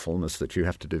thoughtfulness that you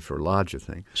have to do for a larger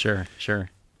thing. Sure.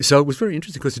 So it was very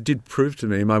interesting because it did prove to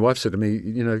me. My wife said to me,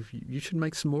 you should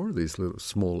make some more of these little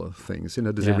smaller things.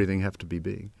 Does everything have to be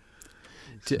big?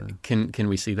 So. Can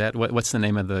we see that? What's the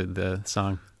name of the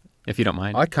song, if you don't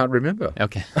mind? I can't remember.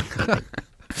 Okay.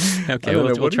 Okay,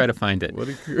 we'll try to find it. What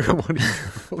do you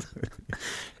call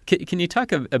it? Can you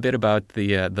talk a bit about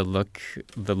the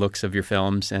looks of your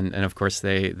films, and of course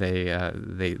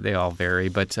they all vary,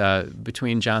 but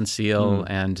between John Seale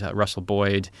and Russell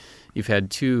Boyd, you've had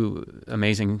 2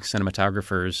 amazing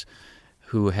cinematographers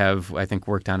who have, I think,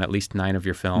 worked on at least 9 of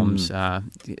your films.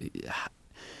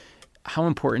 How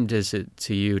important is it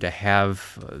to you to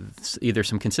have either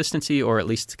some consistency or at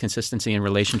least consistency in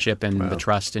relationship and the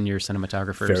trust in your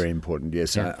cinematographers? Very important,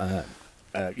 yes. Yeah.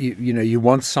 You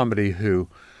want somebody who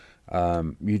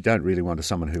you don't really want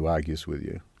someone who argues with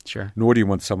you. Sure. Nor do you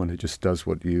want someone who just does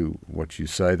what you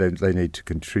say. They need to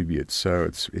contribute. So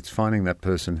it's finding that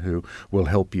person who will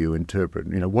help you interpret.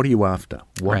 What are you after?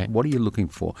 What are you looking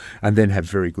for? And then have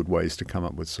very good ways to come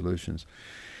up with solutions.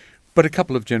 But a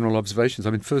couple of general observations.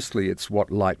 I mean, firstly, it's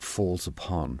what light falls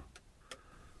upon.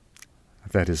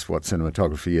 That is what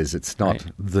cinematography is. It's not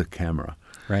the camera.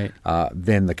 Right.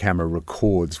 Then the camera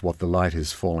records what the light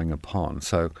is falling upon.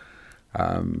 So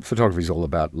photography is all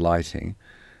about lighting.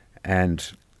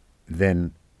 And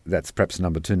then that's perhaps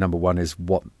number 2. Number 1 is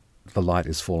what the light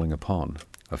is falling upon.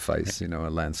 A face, a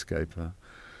landscape,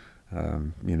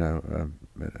 an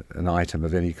item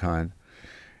of any kind.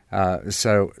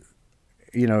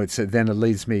 Then it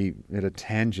leads me at a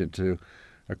tangent to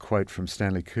a quote from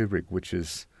Stanley Kubrick, which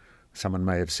is, someone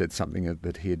may have said something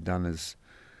that he had done as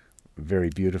very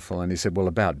beautiful, and he said, well,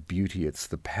 about beauty, it's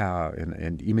the power,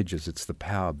 and images, it's the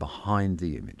power behind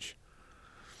the image.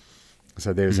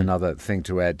 So there's another thing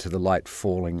to add to the light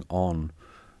falling on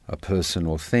a person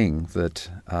or thing, that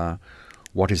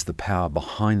what is the power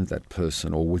behind that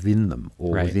person or within them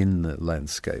or Right. within the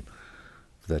landscape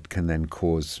that can then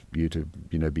cause you to,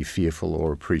 be fearful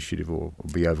or appreciative or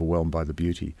be overwhelmed by the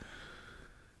beauty.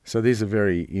 So these are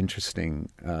very interesting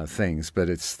things, but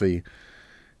it's the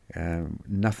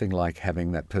nothing like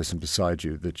having that person beside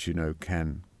you that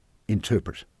can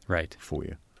interpret Right. for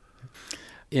you.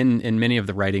 In many of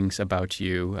the writings about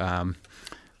you,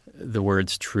 the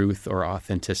words truth or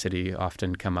authenticity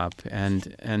often come up,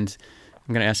 and I'm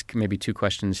going to ask maybe two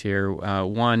questions here.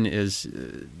 One is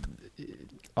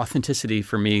authenticity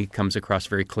for me comes across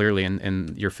very clearly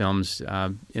in your films,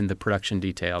 in the production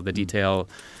detail, the detail,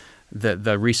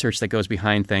 the research that goes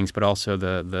behind things, but also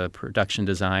the production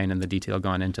design and the detail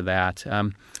gone into that.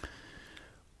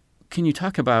 Can you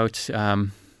talk about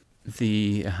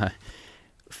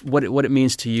what it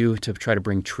means to you to try to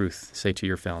bring truth, say, to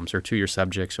your films or to your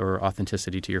subjects, or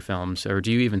authenticity to your films? Or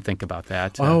do you even think about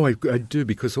that? I do,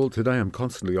 because all today I'm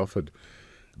constantly offered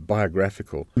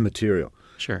biographical material.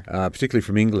 Sure. Particularly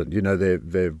from England.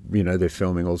 They're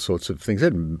filming all sorts of things,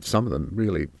 and some of them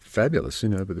really fabulous,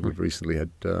 but we've recently had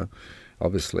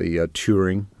obviously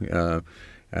Turing,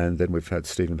 and then we've had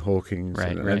Stephen Hawking.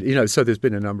 Right. And, so there's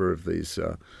been a number of these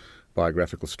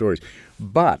biographical stories.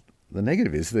 But the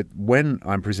negative is that when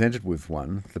I'm presented with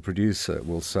one, the producer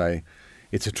will say,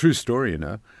 it's a true story,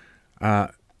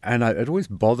 and it always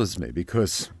bothers me,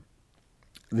 because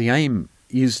the aim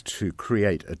is to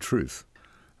create a truth.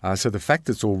 So the fact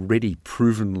that it's already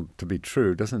proven to be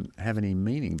true doesn't have any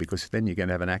meaning, because then you're going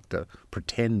to have an actor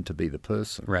pretend to be the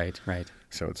person. Right.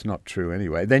 So it's not true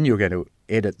anyway. Then you're going to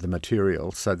edit the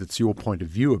material so that it's your point of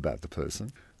view about the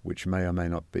person, which may or may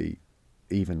not be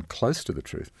even close to the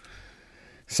truth.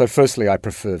 So firstly, I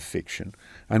prefer fiction.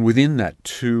 And within that,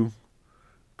 to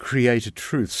create a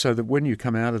truth, so that when you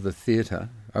come out of the theatre,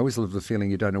 I always love the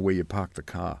feeling you don't know where you parked the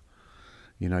car.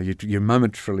 You're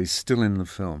momentarily still in the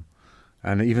film.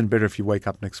 And even better if you wake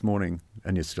up next morning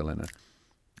and you're still in it,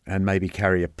 and maybe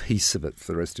carry a piece of it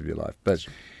for the rest of your life. But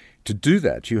to do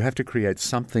that, you have to create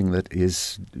something that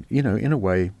is, in a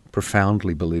way,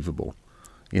 profoundly believable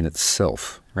in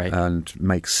itself, Right. And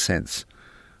makes sense.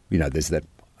 There's that,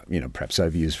 perhaps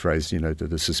overused phrase,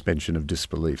 the suspension of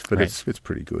disbelief, but Right. it's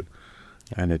pretty good.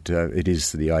 And it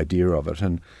is the idea of it.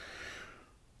 And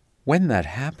when that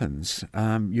happens,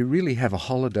 you really have a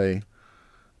holiday,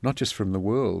 not just from the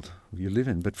world you live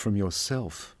in, but from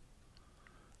yourself.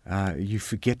 You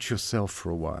forget yourself for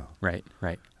a while. Right.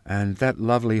 And that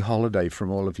lovely holiday from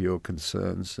all of your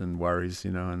concerns and worries,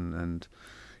 and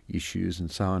issues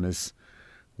and so on, is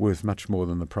worth much more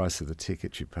than the price of the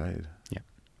ticket you paid. Yeah,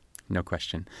 no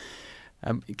question.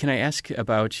 Can I ask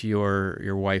about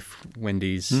your wife,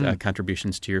 Wendy's,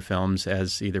 contributions to your films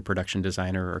as either production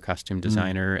designer or costume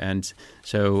designer? And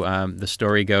so the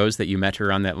story goes that you met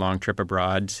her on that long trip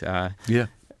abroad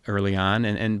early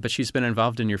on, but she's been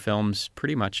involved in your films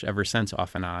pretty much ever since,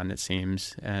 off and on, it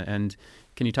seems. And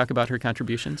can you talk about her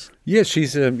contributions? Yeah,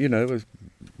 she's a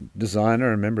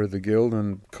designer, a member of the Guild,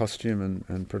 and costume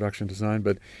and production design,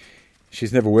 but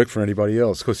she's never worked for anybody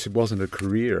else. Of course, it wasn't a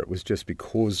career. It was just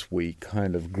because we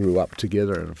kind of grew up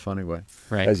together in a funny way.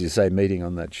 Right. As you say, meeting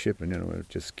on that ship, and we're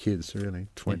just kids, really,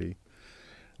 20. Yeah.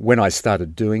 When I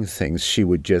started doing things, she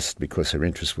would just, because her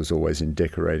interest was always in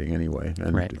decorating anyway,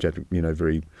 and right.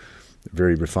 very,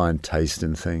 very refined taste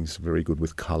in things, very good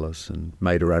with colours, and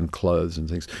made her own clothes and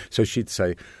things. So she'd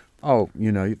say, oh,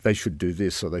 they should do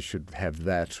this, or they should have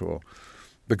that, or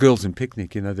the girls in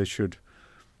Picnic, they should,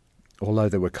 although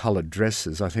they were coloured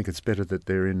dresses, I think it's better that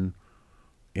they're in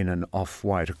an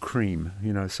off-white, a cream,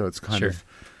 so it's kind of,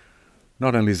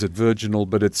 not only is it virginal,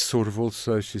 but it's sort of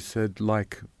also, she said,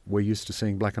 like we're used to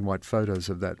seeing black and white photos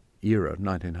of that era,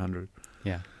 1900.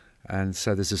 Yeah. And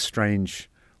so there's a strange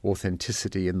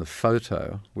authenticity in the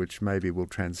photo, which maybe will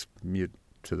transmute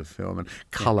to the film, and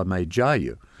colour may jar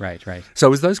you. Right. So it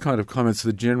was those kind of comments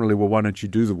that generally, well, why don't you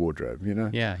do the wardrobe,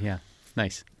 Yeah.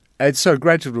 Nice. And so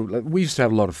gradually, we used to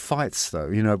have a lot of fights,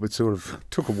 though, it sort of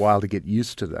took a while to get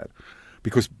used to that,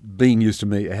 because being used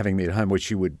to having me at home, where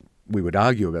we would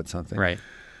argue about something. Right.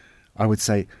 I would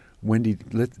say, Wendy,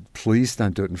 please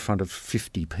don't do it in front of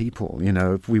 50 people.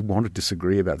 If we want to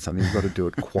disagree about something, you've got to do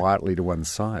it quietly to one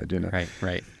side.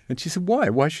 Right. And she said, "Why?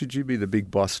 Why should you be the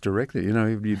big boss director?"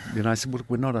 I said, "Well,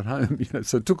 we're not at home."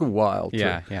 So it took a while.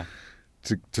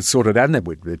 To sort it out, and then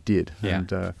it did.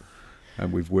 Yeah.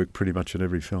 And we've worked pretty much on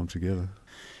every film together.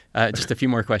 Just a few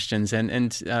more questions,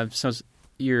 and so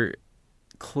you're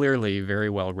clearly very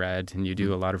well read, and you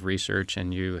do a lot of research,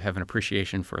 and you have an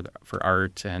appreciation for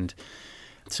art. And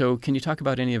so, can you talk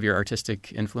about any of your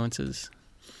artistic influences?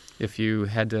 if you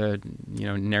had to,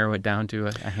 narrow it down to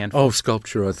a handful? Oh,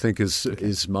 sculpture, I think,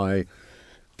 is my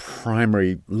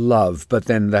primary love, but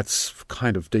then that's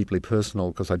kind of deeply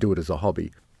personal because I do it as a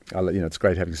hobby. It's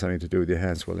great having something to do with your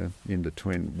hands while in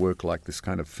between work like this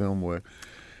kind of film work.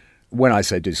 When I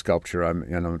say do sculpture,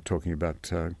 I'm talking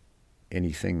about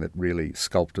anything that really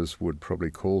sculptors would probably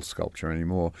call sculpture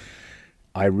anymore.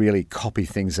 I really copy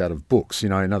things out of books.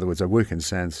 In other words, I work in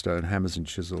sandstone, hammers and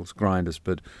chisels, grinders,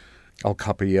 but I'll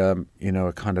copy, a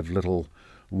kind of little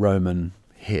Roman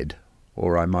head,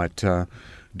 or I might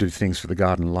do things for the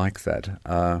garden like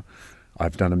that.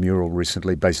 I've done a mural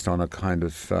recently based on a kind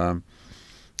of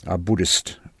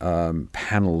Buddhist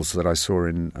panels that I saw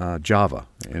in Java.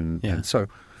 And so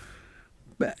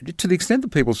to the extent that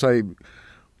people say,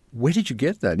 where did you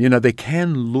get that? They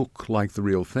can look like the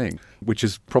real thing, which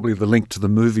is probably the link to the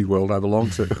movie world I belong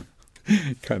to.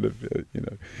 Kind of,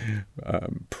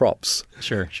 props.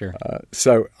 Sure.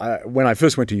 So when I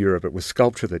first went to Europe, it was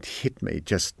sculpture that hit me,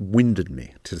 just winded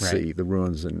me to see the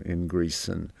ruins in Greece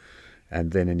and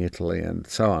then in Italy and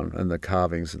so on, and the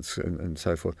carvings and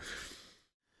so forth.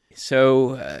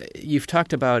 So you've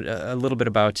talked about a little bit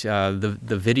about the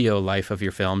video life of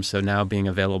your films, so now being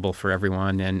available for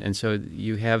everyone, and so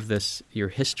you have your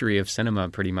history of cinema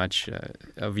pretty much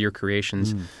of your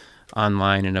creations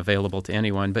online and available to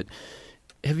anyone. But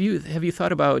have you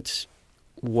thought about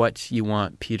what you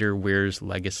want Peter Weir's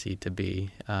legacy to be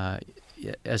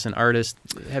as an artist?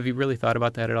 Have you really thought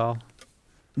about that at all?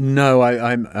 No,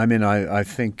 I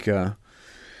think.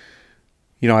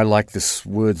 I like the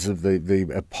words of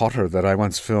the potter that I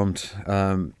once filmed.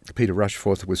 Peter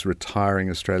Rushforth was retiring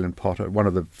Australian potter, one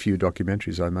of the few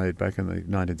documentaries I made back in the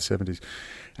 1970s,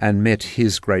 and met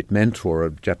his great mentor,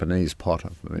 a Japanese potter.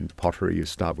 Pottery, you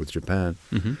start with Japan,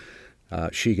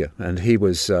 Shiga. And he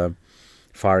was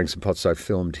firing some pots. I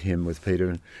filmed him with Peter.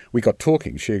 And we got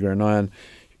talking, Shiga and I, and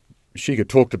Shiga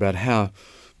talked about how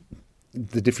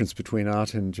the difference between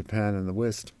art in Japan and the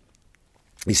West.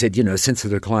 He said, since the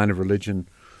decline of religion,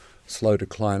 slow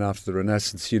decline after the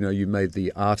Renaissance, you made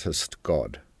the artist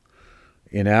God.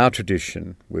 In our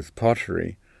tradition with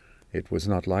pottery, it was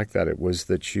not like that. It was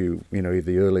that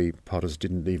the early potters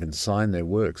didn't even sign their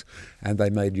works, and they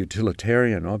made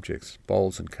utilitarian objects,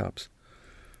 bowls and cups,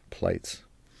 plates.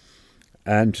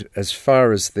 And as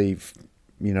far as the,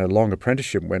 long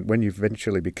apprenticeship went, when you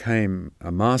eventually became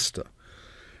a master,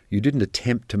 you didn't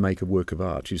attempt to make a work of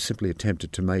art. You simply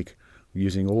attempted to make,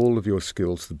 using all of your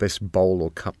skills, the best bowl or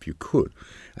cup you could.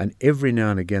 And every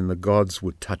now and again the gods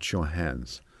would touch your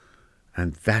hands,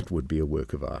 and that would be a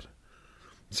work of art.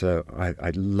 So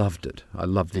I loved it. I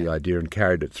loved the idea and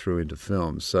carried it through into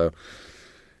film. So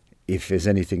if there's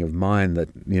anything of mine that,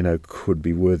 could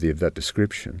be worthy of that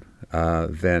description,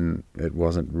 then it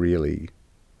wasn't really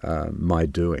my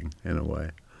doing in a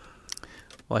way.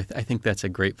 Well, I think that's a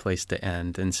great place to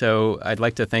end. And so I'd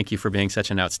like to thank you for being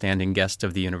such an outstanding guest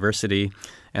of the university,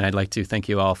 and I'd like to thank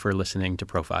you all for listening to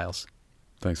Profiles.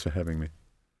 Thanks for having me.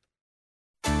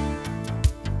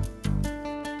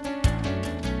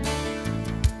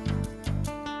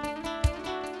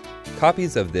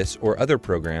 Copies of this or other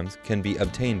programs can be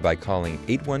obtained by calling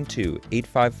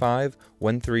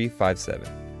 812-855-1357.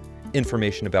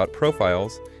 Information about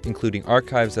Profiles, including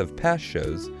archives of past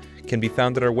shows, can be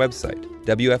found at our website,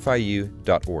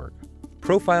 wfiu.org.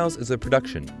 Profiles is a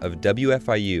production of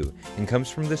WFIU and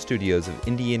comes from the studios of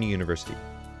Indiana University.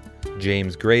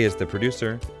 James Gray is the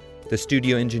producer. The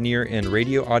studio engineer and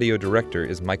radio audio director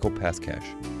is Michael Paskash.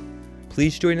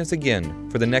 Please join us again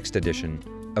for the next edition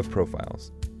of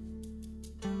Profiles.